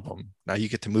solved a problem. Now you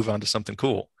get to move on to something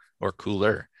cool or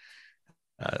cooler.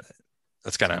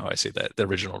 That's kind of how I see that, the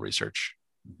original research.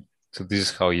 So this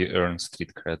is how you earn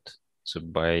street cred. So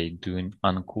by doing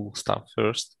uncool stuff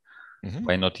first,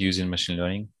 by not using machine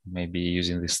learning, maybe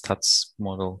using the stats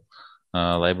model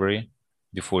library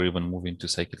before even moving to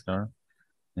scikit-learn.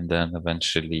 And then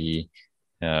eventually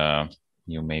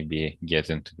you maybe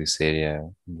get into this area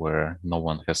where no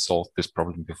one has solved this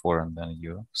problem before, and then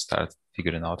you start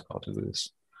figuring out how to do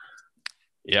this.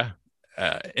 Yeah.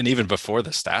 And even before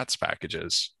the stats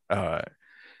packages,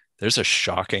 there's a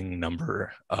shocking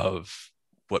number of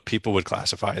what people would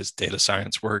classify as data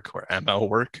science work or ML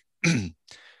work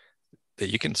that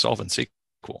you can solve in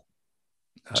SQL.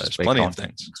 There's plenty of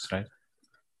things. Right?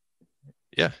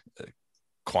 Yeah.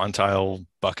 Quantile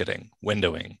bucketing,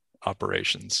 windowing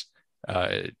operations,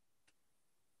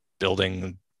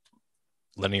 building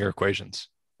linear equations.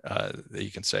 That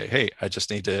you can say, hey, I just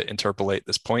need to interpolate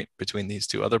this point between these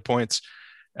two other points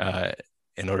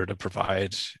in order to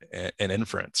provide an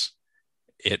inference.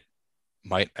 It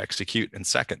might execute in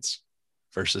seconds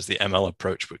versus the ML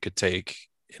approach, which could take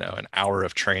an hour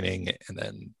of training and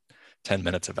then 10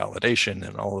 minutes of validation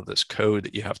and all of this code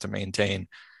that you have to maintain.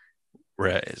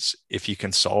 Whereas if you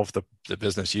can solve the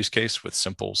business use case with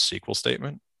simple SQL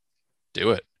statement,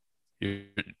 do it.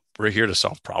 We're here to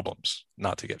solve problems,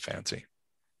 not to get fancy.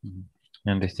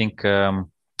 And I think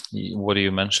what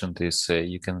you mentioned is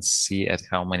you can see at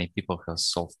how many people have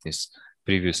solved this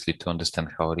previously to understand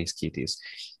how risky it is.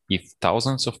 If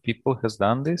thousands of people have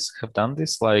done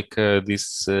this, like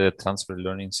this transfer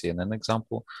learning CNN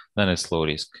example, then it's low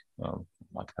risk.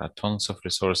 Like tons of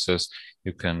resources,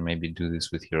 you can maybe do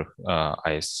this with your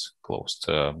eyes closed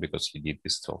because you did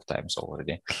this 12 times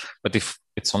already. But if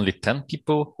it's only 10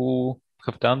 people who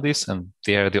have done this and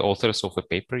they are the authors of a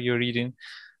paper you're reading,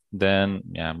 then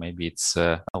yeah, maybe it's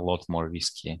a lot more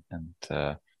risky, and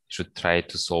you should try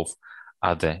to solve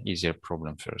other easier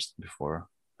problem first before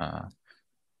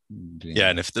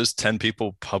and if those 10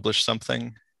 people publish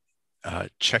something,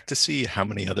 check to see how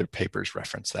many other papers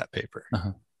reference that paper.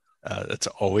 That's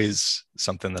always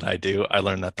something that I do. I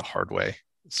learned that the hard way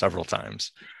several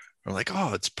times. I'm like,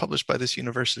 oh, it's published by this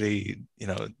university,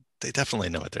 they definitely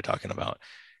know what they're talking about.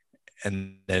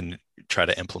 And then try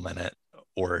to implement it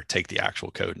or take the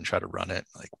actual code and try to run it.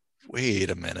 Like, wait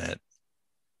a minute,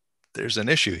 there's an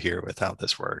issue here with how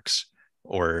this works.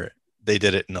 Or they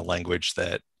did it in a language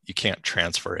that you can't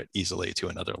transfer it easily to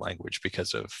another language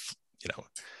because of,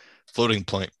 floating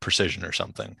point precision or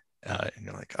something. And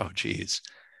you're like, oh, geez,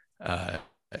 I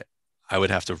would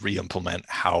have to re-implement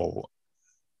how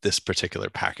this particular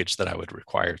package that I would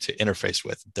require to interface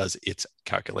with does its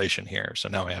calculation here. So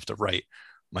now I have to write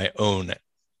my own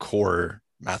core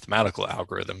mathematical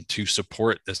algorithm to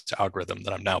support this algorithm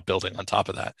that I'm now building on top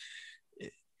of that,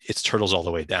 it's turtles all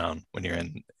the way down when you're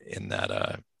in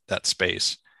that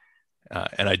space.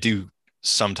 And I do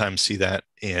sometimes see that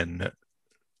in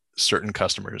certain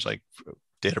customers, like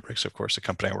Databricks, of course, the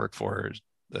company I work for, is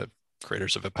the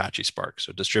creators of Apache Spark,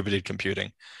 so distributed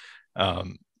computing. A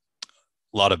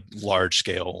lot of large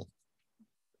scale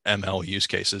ML use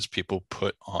cases people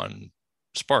put on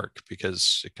Spark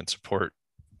because it can support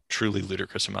truly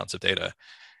ludicrous amounts of data.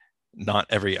 Not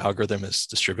every algorithm is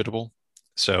distributable.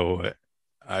 So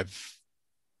I've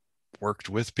worked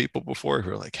with people before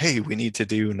who are like, hey, we need to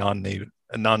do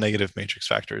non-negative matrix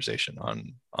factorization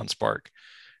on Spark.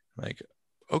 I'm like,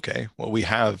 okay, well, we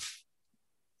have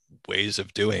ways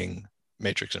of doing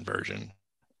matrix inversion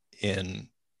in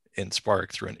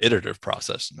Spark through an iterative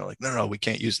process. And they're like, no, we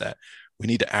can't use that. We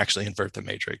need to actually invert the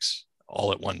matrix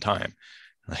all at one time.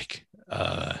 Like,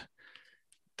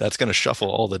 that's going to shuffle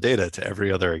all the data to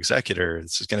every other executor.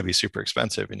 This is going to be super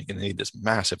expensive, and you're going to need this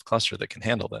massive cluster that can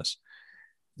handle this.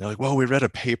 And they're like, well, we read a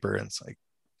paper. And it's like,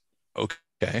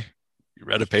 okay, you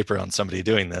read a paper on somebody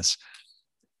doing this.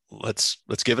 Let's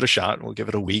give it a shot. We'll give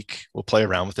it a week. We'll play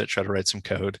around with it, try to write some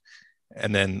code.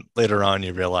 And then later on,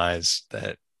 you realize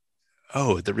that,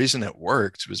 oh, the reason it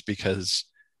worked was because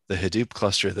the Hadoop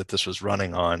cluster that this was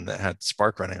running on, that had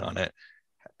Spark running on it,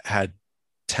 had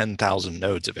 10,000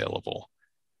 nodes available.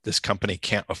 This company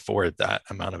can't afford that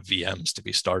amount of VMs to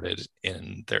be started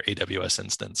in their AWS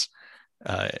instance.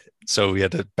 So we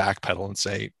had to backpedal and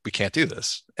say, we can't do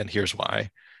this, and here's why.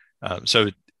 So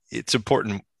it's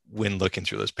important when looking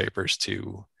through those papers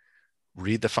to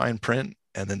read the fine print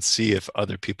and then see if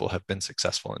other people have been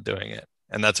successful in doing it.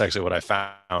 And that's actually what I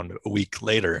found a week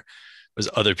later, was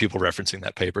other people referencing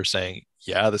that paper saying,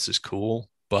 yeah, this is cool,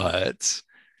 but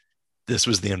this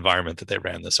was the environment that they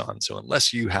ran this on. So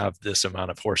unless you have this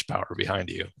amount of horsepower behind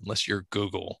you, unless you're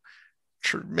Google,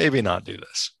 maybe not do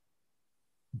this.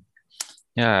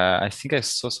 Yeah, I think I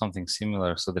saw something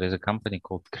similar. So there is a company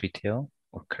called Criteo,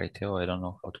 I don't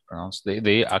know how to pronounce.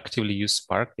 They actively use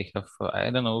Spark. They have I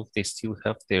don't know if they still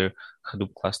have their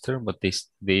Hadoop cluster, but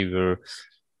they were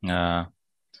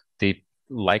they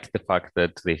like the fact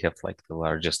that they have like the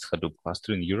largest Hadoop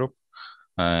cluster in Europe.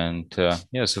 And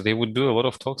yeah, so they would do a lot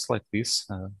of talks like this,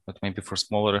 but maybe for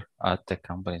smaller tech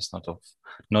companies,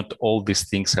 not all these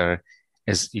things are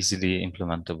as easily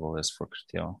implementable as for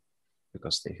Criteo,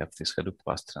 because they have this Hadoop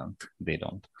cluster and they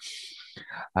don't.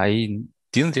 I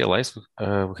didn't realize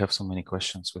we have so many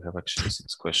questions. We have actually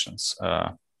 6 questions.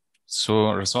 So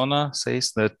Razona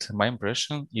says that my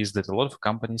impression is that a lot of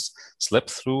companies slept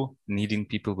through needing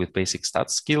people with basic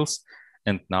stats skills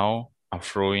and now are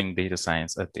throwing data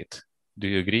science at it. Do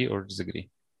you agree or disagree?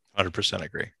 100%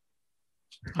 agree.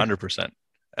 100%.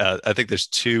 I think there's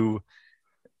 2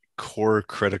 core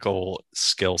critical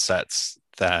skill sets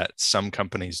that some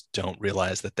companies don't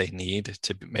realize that they need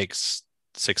to make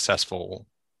successful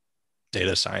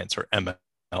data science or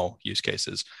ML use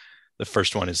cases. The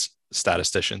first one is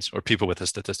statisticians, or people with a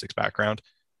statistics background.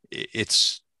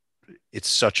 It's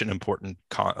such an important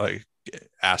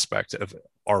aspect of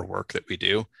our work that we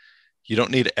do. You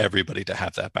don't need everybody to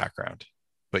have that background,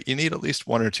 but you need at least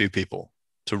 1 or 2 people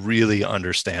to really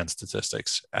understand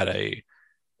statistics at a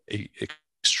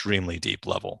extremely deep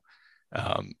level.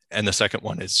 And the second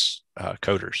one is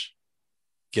coders.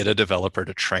 Get a developer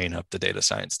to train up the data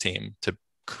science team to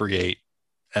create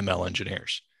ML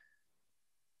engineers.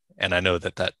 And I know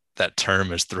that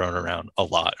term is thrown around a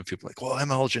lot, of people like, well,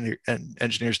 ML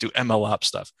engineers do ML ops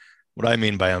stuff. What I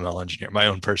mean by ML engineer, my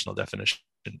own personal definition,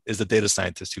 is a data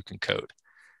scientist who can code.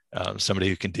 Somebody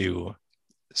who can do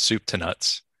soup to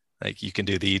nuts. Like, you can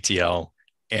do the ETL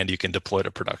and you can deploy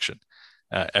to production,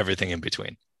 everything in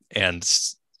between. And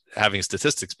having a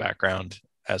statistics background,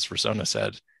 as Razona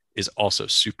said, is also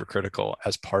super critical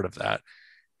as part of that.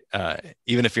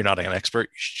 Even if you're not an expert,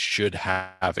 you should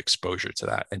have exposure to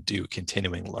that and do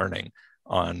continuing learning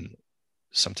on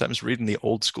sometimes reading the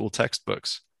old school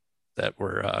textbooks that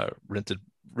were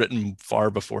written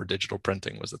far before digital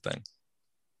printing was a thing.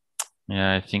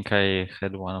 Yeah, I think I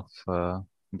had one of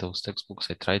those textbooks.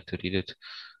 I tried to read it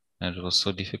and it was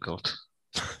so difficult.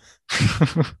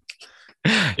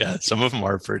 Yeah, some of them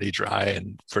are pretty dry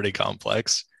and pretty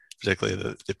complex,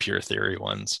 particularly the pure theory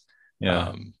ones.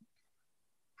 Yeah.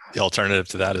 The alternative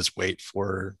to that is wait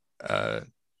for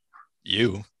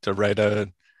you to write a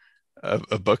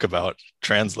book about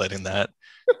translating that.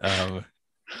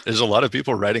 There's a lot of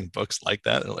people writing books like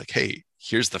that. They're like, hey,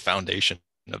 here's the foundation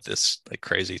of this like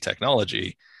crazy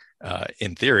technology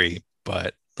in theory,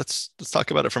 but let's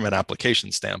talk about it from an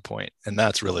application standpoint. And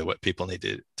that's really what people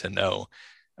need to know.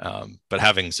 But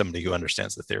having somebody who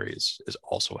understands the theory is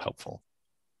also helpful.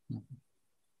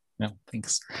 Yeah,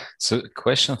 thanks. So,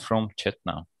 question from chat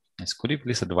now is: could you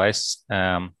please advise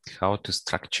how to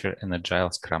structure an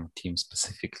agile Scrum team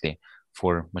specifically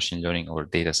for machine learning or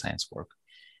data science work?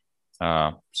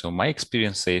 So my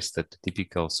experience says that the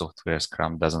typical software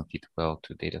Scrum doesn't fit well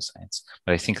to data science.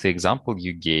 But I think the example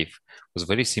you gave was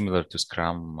very similar to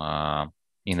Scrum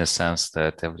in a sense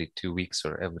that every 2 weeks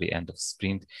or every end of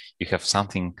sprint, you have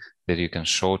something that you can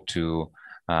show to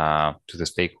the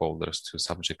stakeholders, to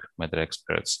subject matter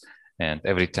experts. And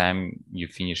every time you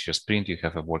finish your sprint, you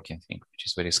have a working thing, which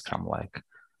is very Scrum-like.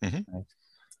 Mm-hmm. Right?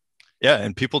 Yeah,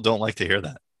 and people don't like to hear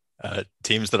that.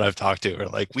 Teams that I've talked to are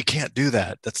like, we can't do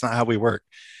that. That's not how we work.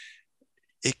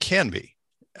 It can be.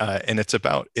 And it's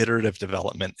about iterative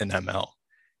development in ML.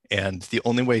 And the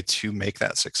only way to make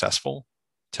that successful,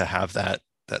 to have that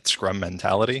Scrum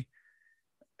mentality,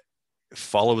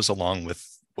 follows along with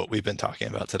what we've been talking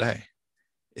about today,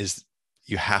 is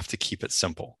you have to keep it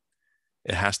simple.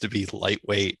 It has to be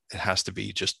lightweight. It has to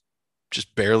be just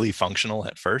barely functional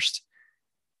at first.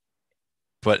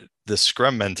 But the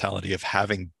Scrum mentality of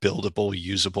having buildable,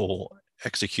 usable,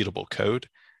 executable code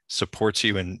supports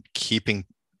you in keeping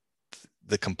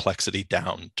the complexity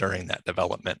down during that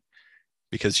development,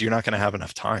 because you're not going to have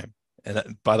enough time. And that,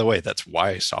 by the way, that's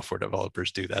why software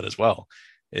developers do that as well.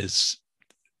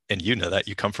 And you know that,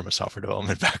 you come from a software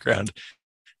development background.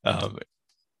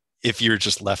 If you're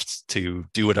just left to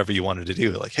do whatever you wanted to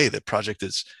do, like, hey, the project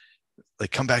is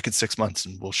like, come back in 6 months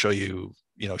and we'll show you,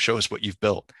 show us what you've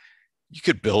built. You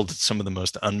could build some of the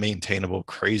most unmaintainable,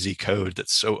 crazy code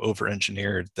that's so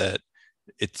over-engineered that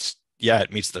it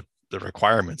meets the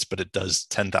requirements, but it does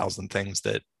 10,000 things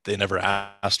that they never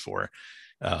asked for.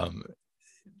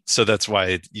 So that's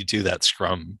why you do that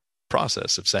Scrum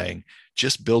process of saying,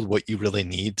 just build what you really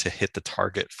need to hit the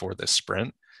target for this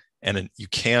sprint. And you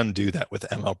can do that with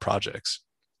ML projects,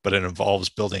 but it involves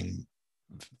building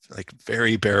like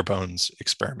very bare bones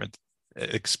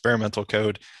experimental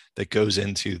code that goes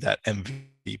into that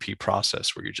MVP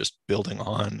process where you're just building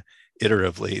on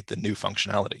iteratively the new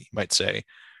functionality. You might say,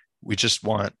 we just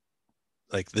want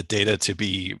like the data to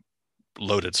be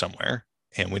loaded somewhere,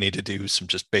 and we need to do some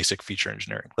just basic feature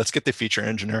engineering. Let's get the feature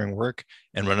engineering work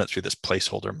and run it through this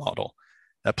placeholder model.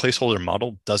 That placeholder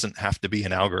model doesn't have to be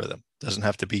an algorithm, doesn't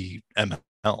have to be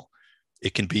ML.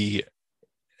 It can be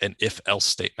an if-else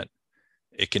statement.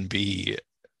 It can be,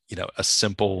 a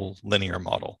simple linear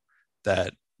model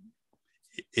that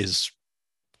is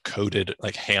coded,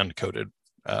 like hand coded,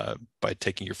 by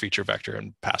taking your feature vector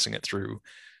and passing it through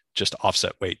just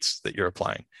offset weights that you're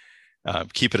applying.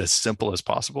 Keep it as simple as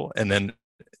possible. And then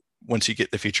once you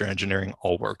get the feature engineering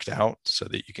all worked out so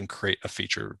that you can create a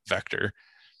feature vector,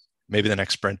 maybe the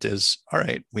next sprint is, all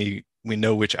right, we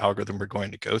know which algorithm we're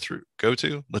going to go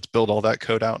to. Let's build all that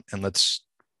code out, and let's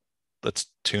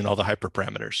tune all the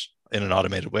hyperparameters in an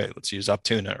automated way. Let's use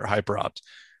Optune or HyperOpt.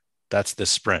 That's this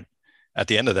sprint. At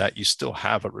the end of that, you still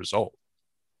have a result.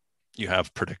 You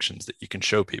have predictions that you can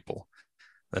show people.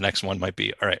 The next one might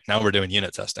be, all right, now we're doing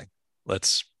unit testing.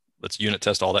 Let's unit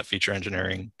test all that feature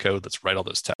engineering code. Let's write all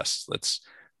those tests. Let's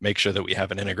make sure that we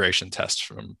have an integration test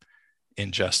from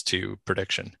ingest to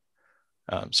prediction.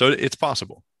 So it's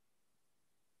possible.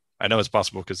 I know it's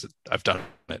possible because I've done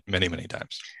it many, many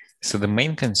times. So the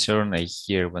main concern I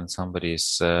hear when somebody is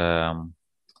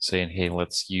saying, hey,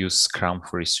 let's use Scrum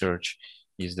for research,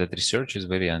 is that research is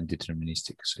very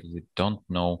undeterministic. So you don't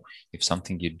know if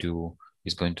something you do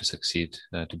is going to succeed,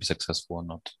 to be successful or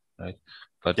not, right?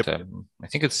 But yep. I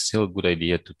think it's still a good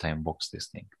idea to time box this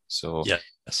thing. So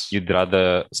yes. You'd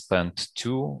rather spend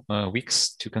 2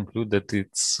 weeks to conclude that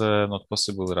it's not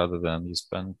possible rather than you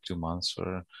spend 2 months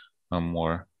or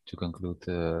more to conclude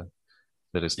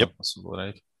that it's not possible,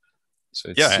 right?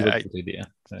 So it's still a good idea.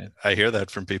 Right? I hear that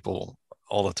from people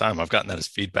all the time. I've gotten that as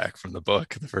feedback from the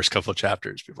book, the first couple of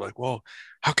chapters. People are like, well,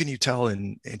 how can you tell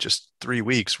in just 3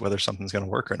 weeks whether something's going to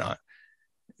work or not?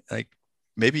 Like,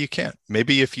 maybe you can't.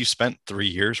 Maybe if you spent 3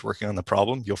 years working on the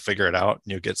problem, you'll figure it out and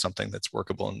you'll get something that's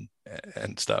workable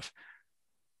and stuff.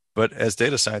 But as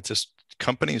data scientists,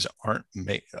 companies aren't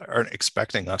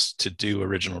expecting us to do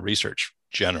original research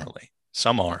generally.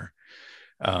 Some are.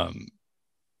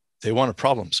 They want a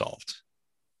problem solved.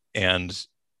 And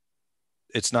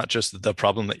it's not just the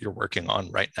problem that you're working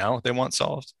on right now they want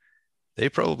solved. They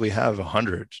probably have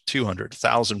 100, 200,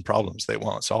 1,000 problems they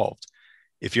want solved.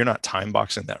 If you're not time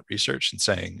boxing that research and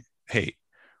saying, hey,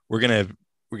 we're gonna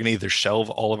either shelve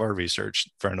all of our research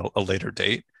for a later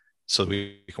date so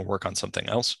we can work on something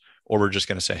else, or we're just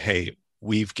gonna say, hey,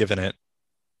 we've given it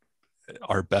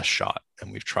our best shot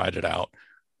and we've tried it out.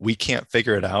 we can't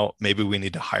figure it out. Maybe we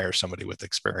need to hire somebody with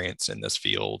experience in this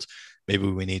field. Maybe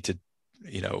we need to,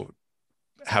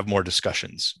 have more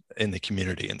discussions in the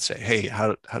community and say, hey,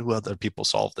 how do other people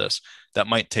solve this? That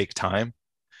might take time.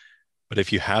 But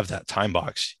if you have that time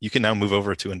box, you can now move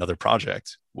over to another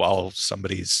project while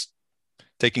somebody's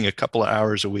taking a couple of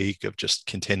hours a week of just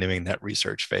continuing that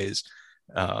research phase,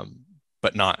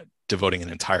 but not devoting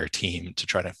an entire team to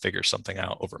try to figure something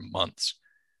out over months.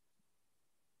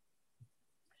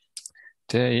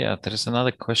 Yeah, there is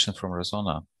another question from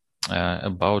Razona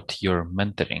about your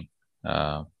mentoring.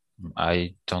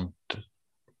 I don't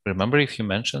remember if you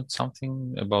mentioned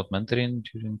something about mentoring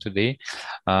during today,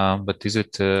 but is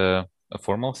it a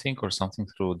formal thing or something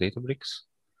through Databricks?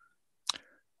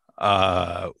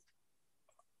 I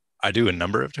do a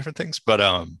number of different things, but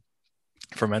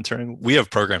for mentoring, we have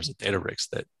programs at Databricks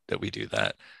that we do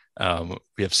that.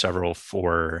 We have several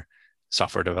for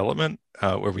software development,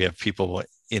 where we have people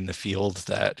in the field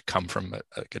that come from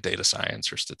a data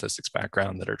science or statistics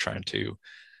background that are trying to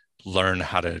learn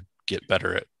how to get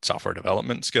better at software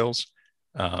development skills.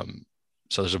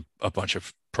 So there's a bunch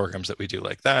of programs that we do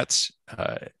like that,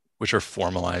 which are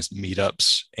formalized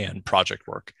meetups and project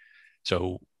work.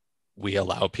 So we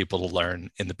allow people to learn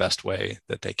in the best way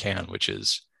that they can, which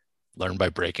is learn by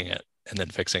breaking it and then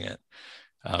fixing it.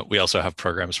 We also have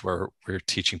programs where we're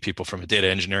teaching people from a data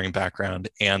engineering background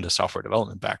and a software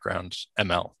development background,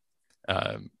 ML.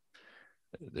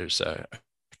 There's a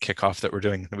kickoff that we're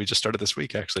doing that we just started this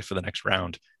week actually for the next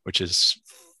round, which is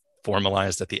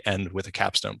formalized at the end with a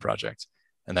capstone project.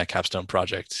 And that capstone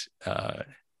project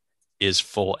is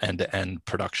full end-to-end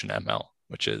production ML,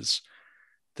 which is,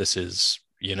 this is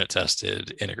unit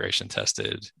tested, integration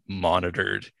tested,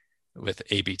 monitored with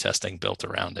A/B testing built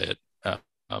around it,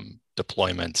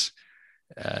 deployment,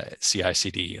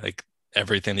 CI/CD, like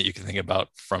everything that you can think about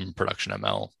from production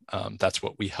ML. That's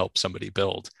what we help somebody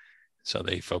build. So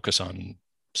they focus on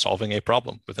solving a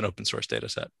problem with an open source data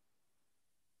set.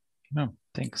 No,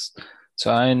 thanks.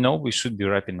 So I know we should be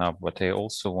wrapping up, but I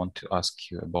also want to ask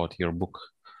you about your book.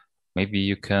 Maybe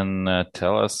you can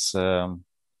tell us a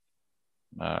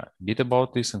bit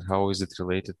about this and how is it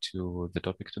related to the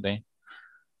topic today?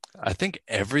 I think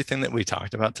everything that we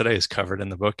talked about today is covered in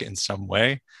the book in some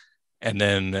way. And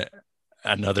then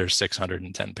another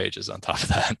 610 pages on top of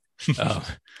that.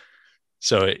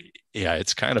 So yeah,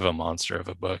 it's kind of a monster of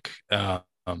a book.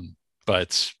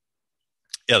 But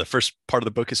yeah, the first part of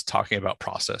the book is talking about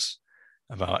process,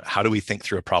 about how do we think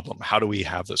through a problem? How do we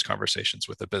have those conversations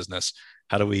with the business?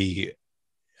 How do we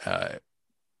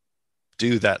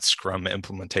do that Scrum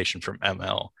implementation from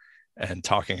ML, and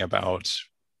talking about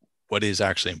what is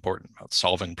actually important about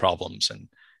solving problems,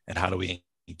 and how do we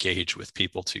engage with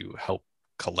people to help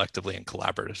collectively and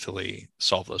collaboratively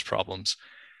solve those problems.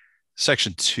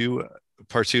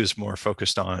 Part two is more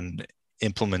focused on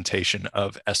implementation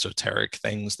of esoteric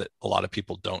things that a lot of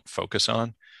people don't focus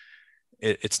on.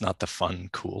 It's not the fun,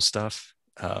 cool stuff.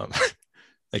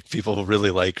 Like people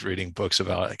really like reading books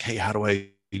about like, hey, how do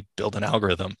I build an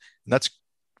algorithm? And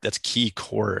that's key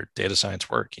core data science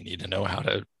work. You need to know how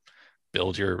to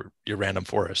build your random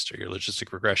forest or your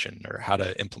logistic regression, or how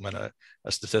to implement a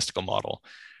statistical model.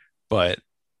 But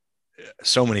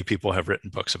so many people have written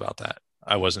books about that.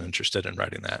 I wasn't interested in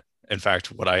writing that. In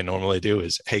fact, what I normally do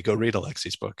is, hey, go read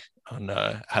Alexi's book on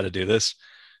how to do this.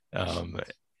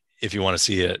 If you want to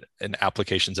see it in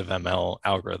applications of ML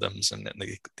algorithms and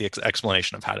the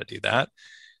explanation of how to do that,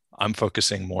 I'm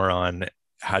focusing more on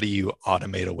how do you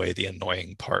automate away the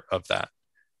annoying part of that,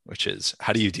 which is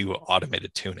how do you do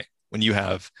automated tuning? When you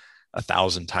have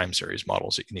 1,000 time series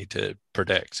models that you need to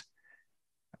predict,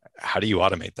 how do you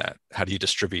automate that? How do you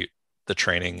distribute the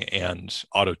training and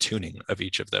auto tuning of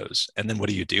each of those? And then what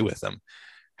do you do with them?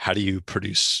 How do you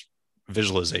produce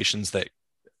visualizations that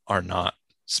are not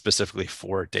specifically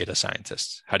for data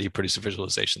scientists? How do you produce a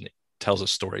visualization that tells a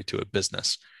story to a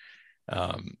business?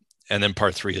 And then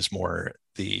part three is more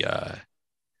the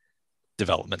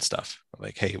development stuff.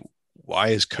 Like, hey, why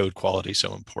is code quality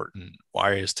so important?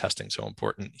 Why is testing so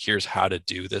important? Here's how to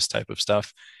do this type of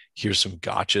stuff. Here's some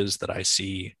gotchas that I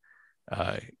see,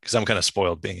 because I'm kind of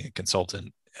spoiled being a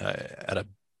consultant at a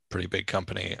pretty big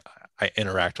company. I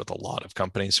interact with a lot of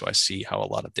companies, so I see how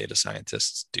a lot of data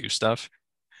scientists do stuff.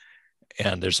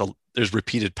 And there's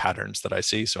repeated patterns that I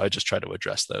see. So I just try to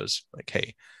address those. Like,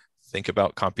 hey, think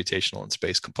about computational and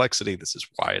space complexity. This is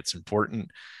why it's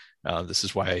important. This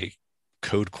is why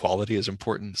code quality is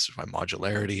important. This is why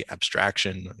modularity,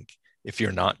 abstraction. Like, if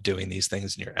you're not doing these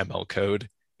things in your ML code,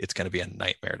 it's going to be a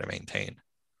nightmare to maintain.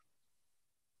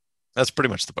 That's pretty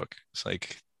much the book.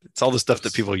 It's all the stuff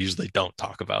that people usually don't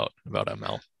talk about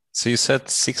ML. So you said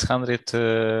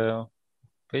 600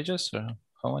 pages, or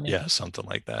how many? Yeah, something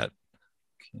like that.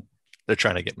 Okay. They're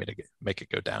trying to get me to make it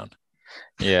go down.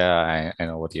 Yeah, I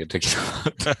know what you're talking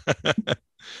about.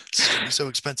 It's going to be so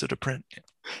expensive to print.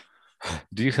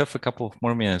 Do you have a couple of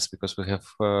more minutes because we have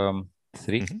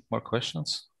three Mhm. more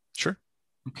questions? Sure.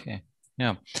 Okay.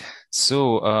 Yeah.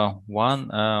 So one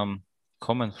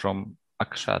comment from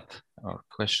Akshat or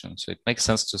question. So it makes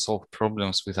sense to solve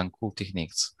problems with uncool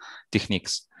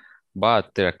techniques,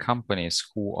 but there are companies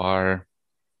who are,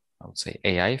 I would say,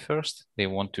 AI first. They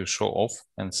want to show off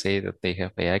and say that they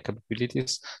have AI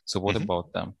capabilities. So what Mhm.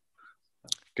 about them?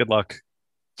 Good luck.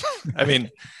 I mean,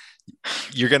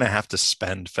 you're going to have to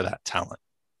spend for that talent.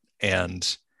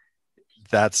 And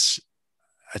that's,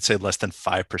 I'd say, less than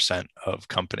 5% of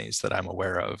companies that I'm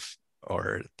aware of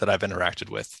or that I've interacted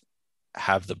with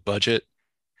have the budget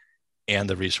and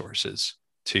the resources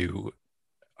to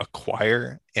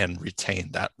acquire and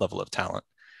retain that level of talent.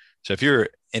 So if you're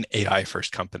an AI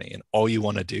first company and all you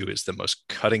want to do is the most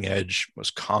cutting edge,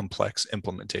 most complex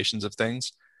implementations of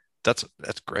things, that's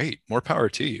great. More power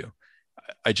to you.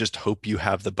 I just hope you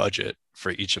have the budget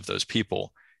for each of those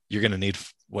people. You're going to need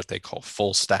what they call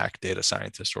full stack data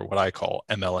scientists, or what I call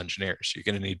ML engineers. You're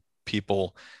going to need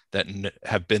people that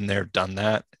have been there, done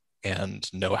that,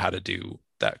 and know how to do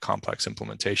that complex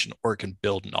implementation or can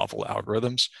build novel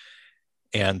algorithms.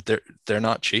 And they're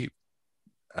not cheap.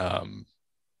 Um,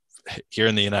 Here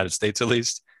in the United States, at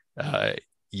least, uh,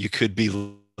 you could be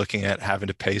looking at having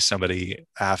to pay somebody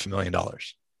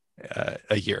 $500,000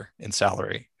 a year in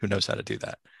salary who knows how to do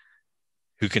that,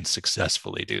 who can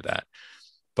successfully do that.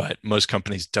 But most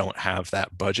companies don't have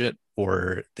that budget,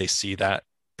 or they see that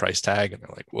price tag and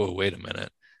they're like, whoa, wait a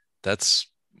minute. That's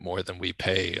more than we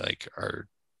pay like our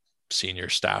senior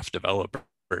staff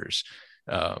developers.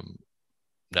 Um,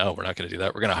 no, we're not going to do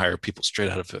that. We're going to hire people straight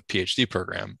out of a PhD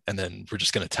program, and then we're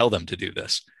just going to tell them to do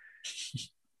this.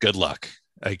 Good luck.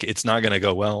 Like, it's not going to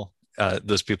go well.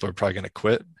 Those people are probably going to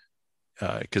quit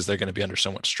because they're going to be under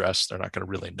so much stress. They're not going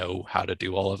to really know how to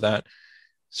do all of that.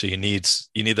 So you need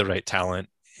the right talent.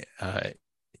 Uh,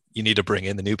 you need to bring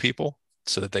in the new people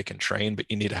so that they can train, but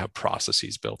you need to have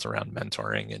processes built around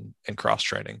mentoring and cross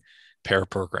training, pair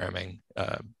programming.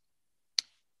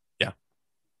 Yeah,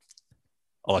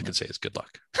 all I can say is good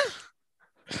luck.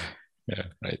 Yeah,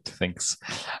 right. Thanks.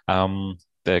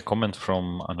 The comment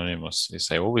from Anonymous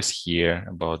is I always hear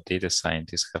about data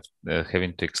scientists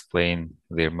having to explain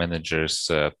their managers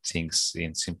things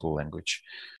in simple language.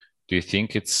 Do you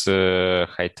think it's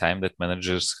high time that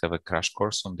managers have a crash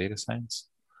course on data science?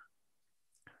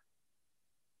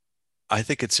 I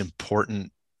think it's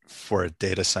important for a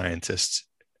data scientist.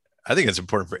 I think it's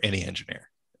important for any engineer,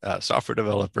 software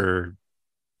developer,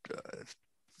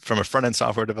 from a front end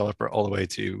software developer all the way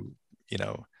to, you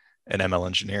know, an ML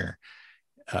engineer.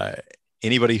 Uh,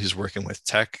 Anybody who's working with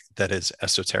tech that is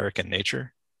esoteric in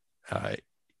nature, uh,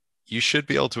 you should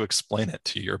be able to explain it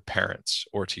to your parents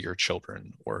or to your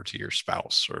children or to your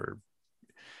spouse, or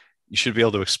you should be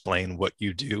able to explain what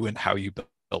you do and how you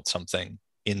built something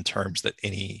in terms that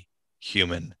any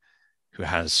human who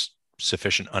has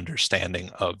sufficient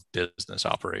understanding of business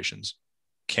operations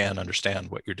can understand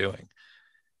what you're doing.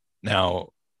 Now,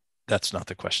 that's not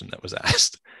the question that was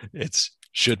asked. It's,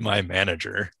 should my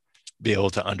manager be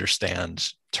able to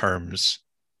understand terms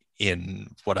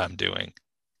in what I'm doing?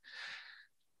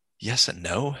 Yes and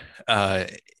no. Uh,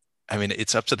 I mean,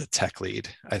 it's up to the tech lead,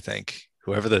 I think,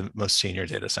 whoever the most senior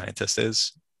data scientist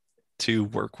is, to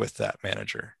work with that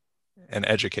manager and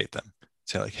educate them.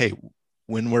 Say, like, hey,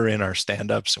 when we're in our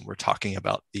stand-ups and we're talking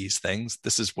about these things,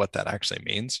 this is what that actually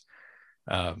means.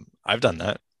 I've done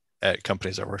that at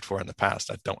companies I worked for in the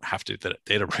past. I don't have to do that at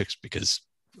Databricks because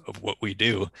of what we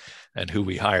do and who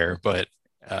we hire, but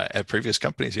at previous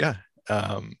companies, yeah.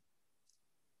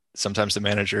 Sometimes the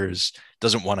managers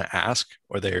doesn't want to ask,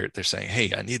 or they're saying,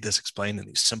 hey, I need this explained in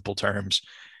these simple terms.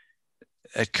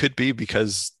 It could be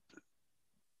because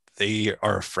they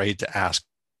are afraid to ask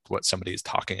what somebody is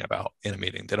talking about in a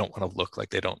meeting. They don't want to look like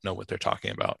they don't know what they're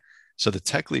talking about. So the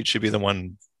tech lead should be the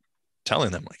one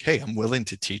telling them, like, hey, I'm willing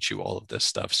to teach you all of this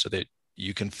stuff so that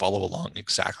you can follow along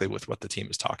exactly with what the team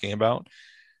is talking about.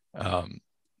 Um,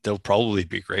 they'll probably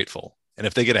be grateful. And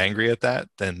if they get angry at that,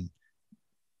 then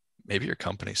maybe your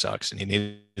company sucks and you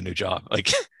need a new job.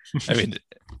 Like, I mean,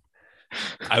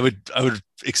 I would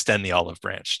extend the olive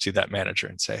branch to that manager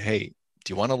and say, hey,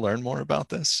 do you want to learn more about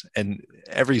this? And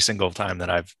every single time that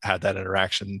I've had that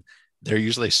interaction, they're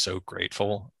usually so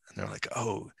grateful. And they're like,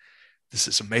 oh, this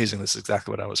is amazing. This is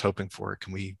exactly what I was hoping for.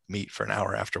 Can we meet for an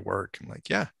hour after work? I'm like,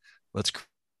 yeah, let's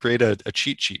create a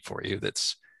cheat sheet for you.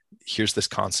 That's, here's this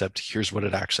concept. Here's what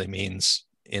it actually means.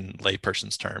 in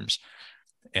layperson's terms.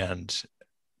 And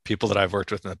people that I've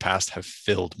worked with in the past have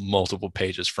filled multiple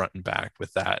pages front and back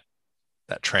with that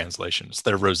translation. It's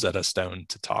their Rosetta Stone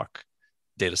to talk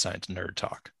data science nerd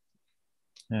talk.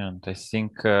 And I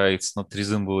think it's not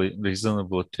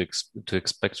reasonable to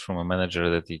expect from a manager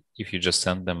that if you just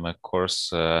send them a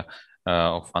course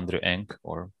of Andrew Ng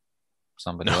or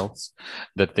somebody else,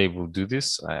 that they will do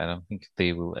this. I don't think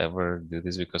they will ever do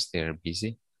this because they are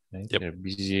busy. Right? Yep. They're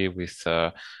busy with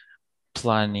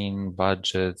planning,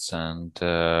 budgets, and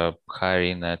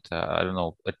hiring at I don't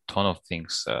know, a ton of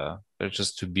things. They're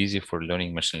just too busy for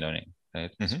learning machine learning,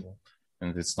 right? Mm-hmm. So,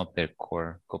 and it's not their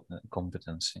core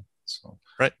competency. So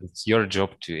right. It's your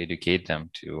job to educate them,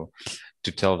 to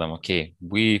tell them, okay,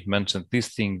 we mentioned this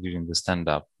thing during the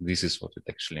stand-up. This is what it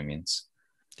actually means.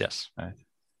 Yes. Right.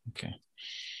 Okay.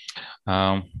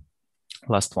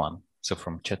 Last one. So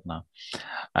from Chetna,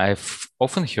 I've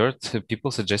often heard people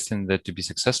suggesting that to be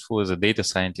successful as a data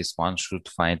scientist, one should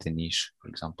find a niche, for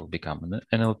example, become an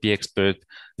NLP expert,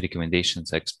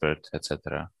 recommendations expert,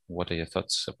 etc. What are your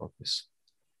thoughts about this?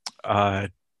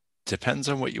 Depends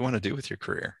on what you want to do with your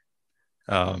career.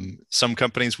 Some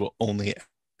companies will only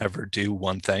ever do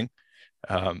one thing.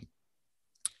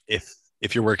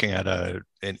 If you're working at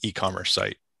an e-commerce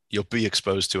site, you'll be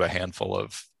exposed to a handful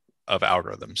of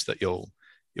algorithms that you'll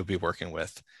be working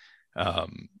with.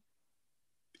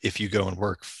 If you go and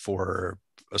work for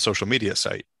a social media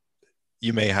site,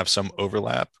 you may have some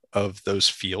overlap of those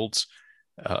fields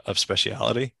of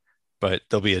speciality, but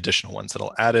there'll be additional ones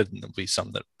that'll added, and there'll be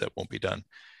some that won't be done.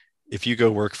 If you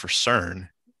go work for CERN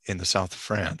in the south of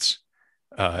France,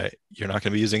 you're not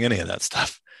going to be using any of that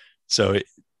stuff. So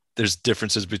there's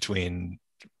differences between,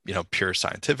 pure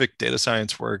scientific data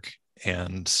science work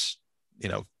and,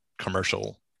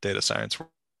 commercial data science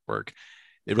work.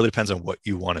 It really depends on what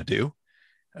you want to do.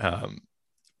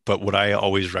 But what I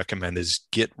always recommend is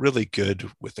get really good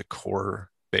with the core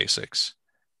basics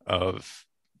of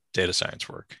data science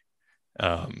work.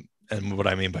 And what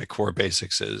I mean by core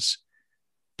basics is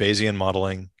Bayesian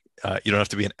modeling. You don't have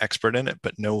to be an expert in it,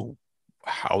 but know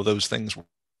how those things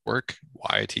work,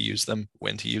 why to use them,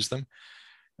 when to use them.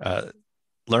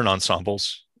 Learn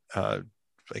ensembles.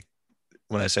 Like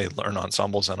when I say learn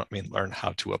ensembles, I don't mean learn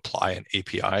how to apply an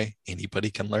API.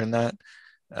 Anybody can learn that.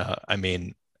 I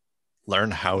mean,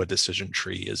 learn how a decision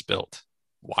tree is built,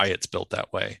 why it's built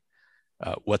that way,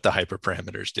 what the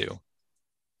hyperparameters do.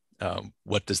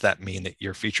 What does that mean that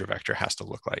your feature vector has to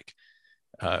look like?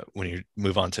 When you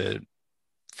move on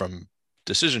from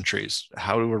decision trees,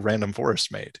 how are random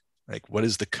forests made? Like, what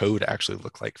does the code actually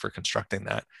look like for constructing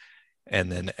that?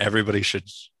 And then everybody should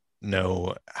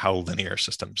know how linear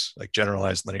systems, like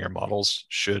generalized linear models,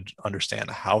 should understand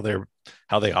how they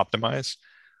optimize,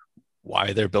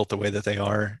 why they're built the way that they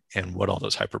are, and what all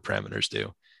those hyperparameters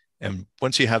do. And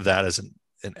once you have that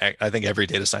I think every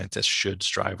data scientist should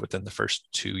strive within the first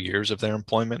 2 years of their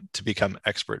employment to become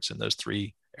experts in those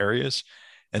 3 areas,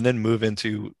 and then move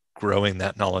into growing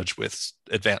that knowledge with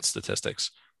advanced statistics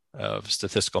of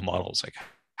statistical models. Like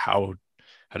how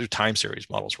do time series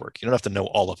models work? You don't have to know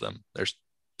all of them. There's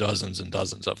dozens and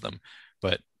dozens of them,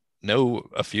 but know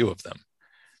a few of them.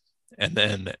 And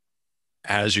then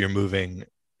as you're moving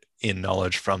in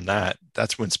knowledge from that,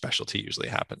 that's when specialty usually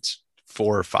happens.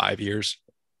 4 or 5 years.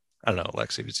 I don't know,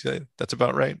 Lexi, would you say that's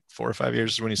about right? 4 or 5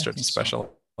 years is when you start to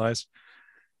specialize.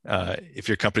 If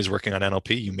your company's working on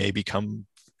NLP, you may become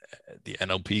the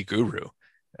NLP guru.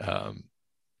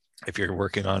 If you're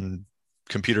working on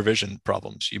computer vision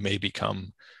problems, you may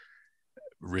become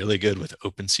really good with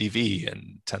OpenCV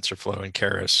and TensorFlow and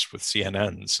Keras with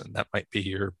CNNs, and that might be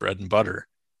your bread and butter.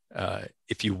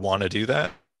 If you want to do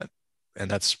that, and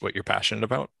that's what you're passionate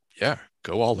about, yeah,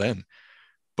 go all in.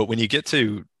 But when you get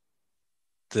to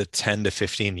the 10 to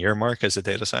 15 year mark as a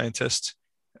data scientist,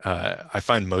 I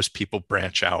find most people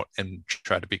branch out and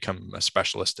try to become a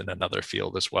specialist in another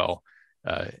field as well.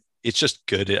 It's just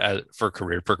good for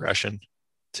career progression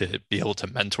to be able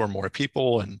to mentor more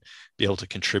people and be able to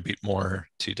contribute more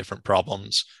to different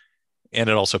problems. And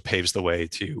it also paves the way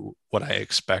to what I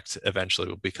expect eventually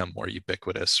will become more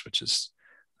ubiquitous, which is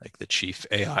like the chief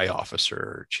AI officer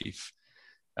or chief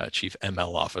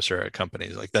ML officer at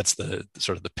companies. Like that's the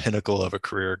sort of the pinnacle of a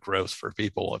career growth for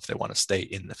people if they want to stay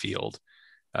in the field.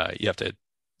 You have to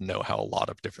know how a lot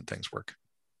of different things work.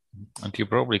 And you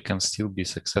probably can still be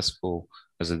successful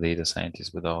as a data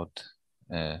scientist without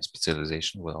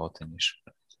specialization, without a niche.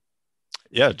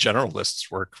 Yeah,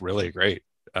 generalists work really great.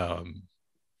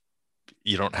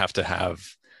 You don't have to have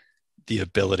the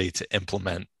ability to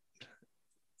implement,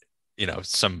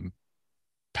 some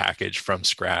package from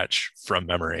scratch from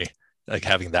memory. like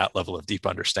having that level of deep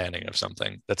understanding of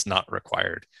something that's not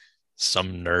required.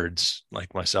 Some nerds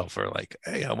like myself are like,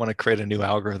 hey, I want to create a new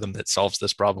algorithm that solves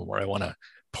this problem, or I want to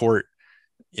port,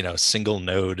 single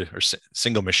node or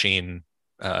single machine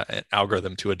an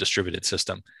algorithm to a distributed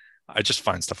system. I just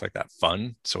find stuff like that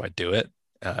fun, so I do it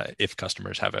if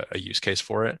customers have a use case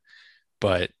for it.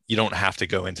 But you don't have to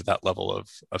go into that level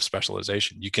of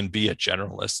specialization. You can be a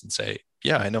generalist and say,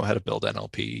 yeah, I know how to build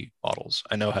NLP models.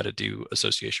 I know how to do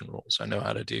association rules. I know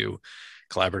how to do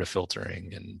collaborative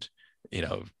filtering, and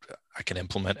I can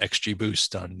implement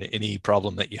XGBoost on any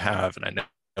problem that you have, and I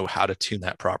know how to tune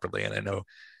that properly, and I know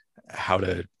how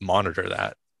to monitor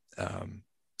that.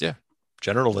 Yeah,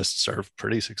 generalists are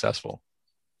pretty successful.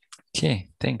 Okay,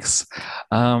 thanks.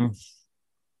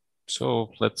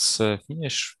 So let's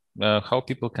finish. How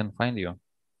people can find you?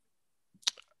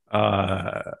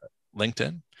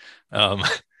 LinkedIn. I'm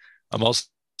also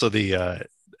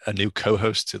a new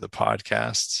co-host to the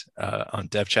podcast on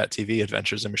DevChat TV,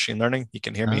 Adventures in Machine Learning. You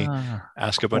can hear me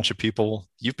ask a bunch of people.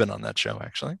 You've been on that show,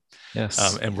 actually.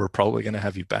 Yes. And we're probably going to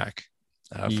have you back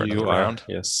for another round.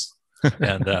 Yes.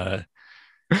 And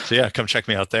so yeah, come check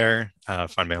me out there.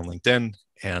 Find me on LinkedIn,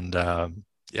 and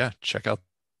yeah, check out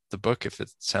the book if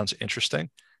it sounds interesting.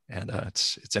 And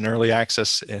it's in early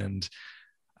access, and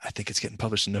I think it's getting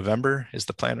published in November is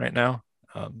the plan right now.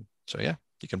 So yeah,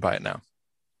 you can buy it now.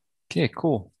 Okay,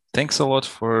 cool. Thanks a lot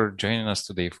for joining us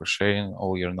today, for sharing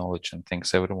all your knowledge, and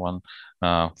thanks everyone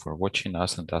for watching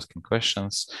us and asking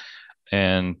questions.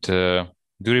 And do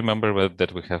remember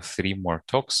that we have 3 more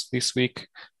talks this week.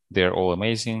 They're all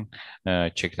amazing.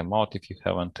 Check them out if you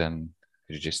haven't, and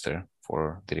register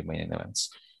for the remaining events.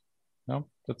 No,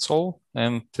 that's all.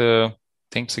 And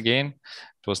thanks again.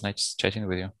 It was nice chatting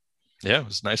with you. Yeah, it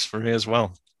was nice for me as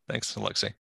well. Thanks, Alexei.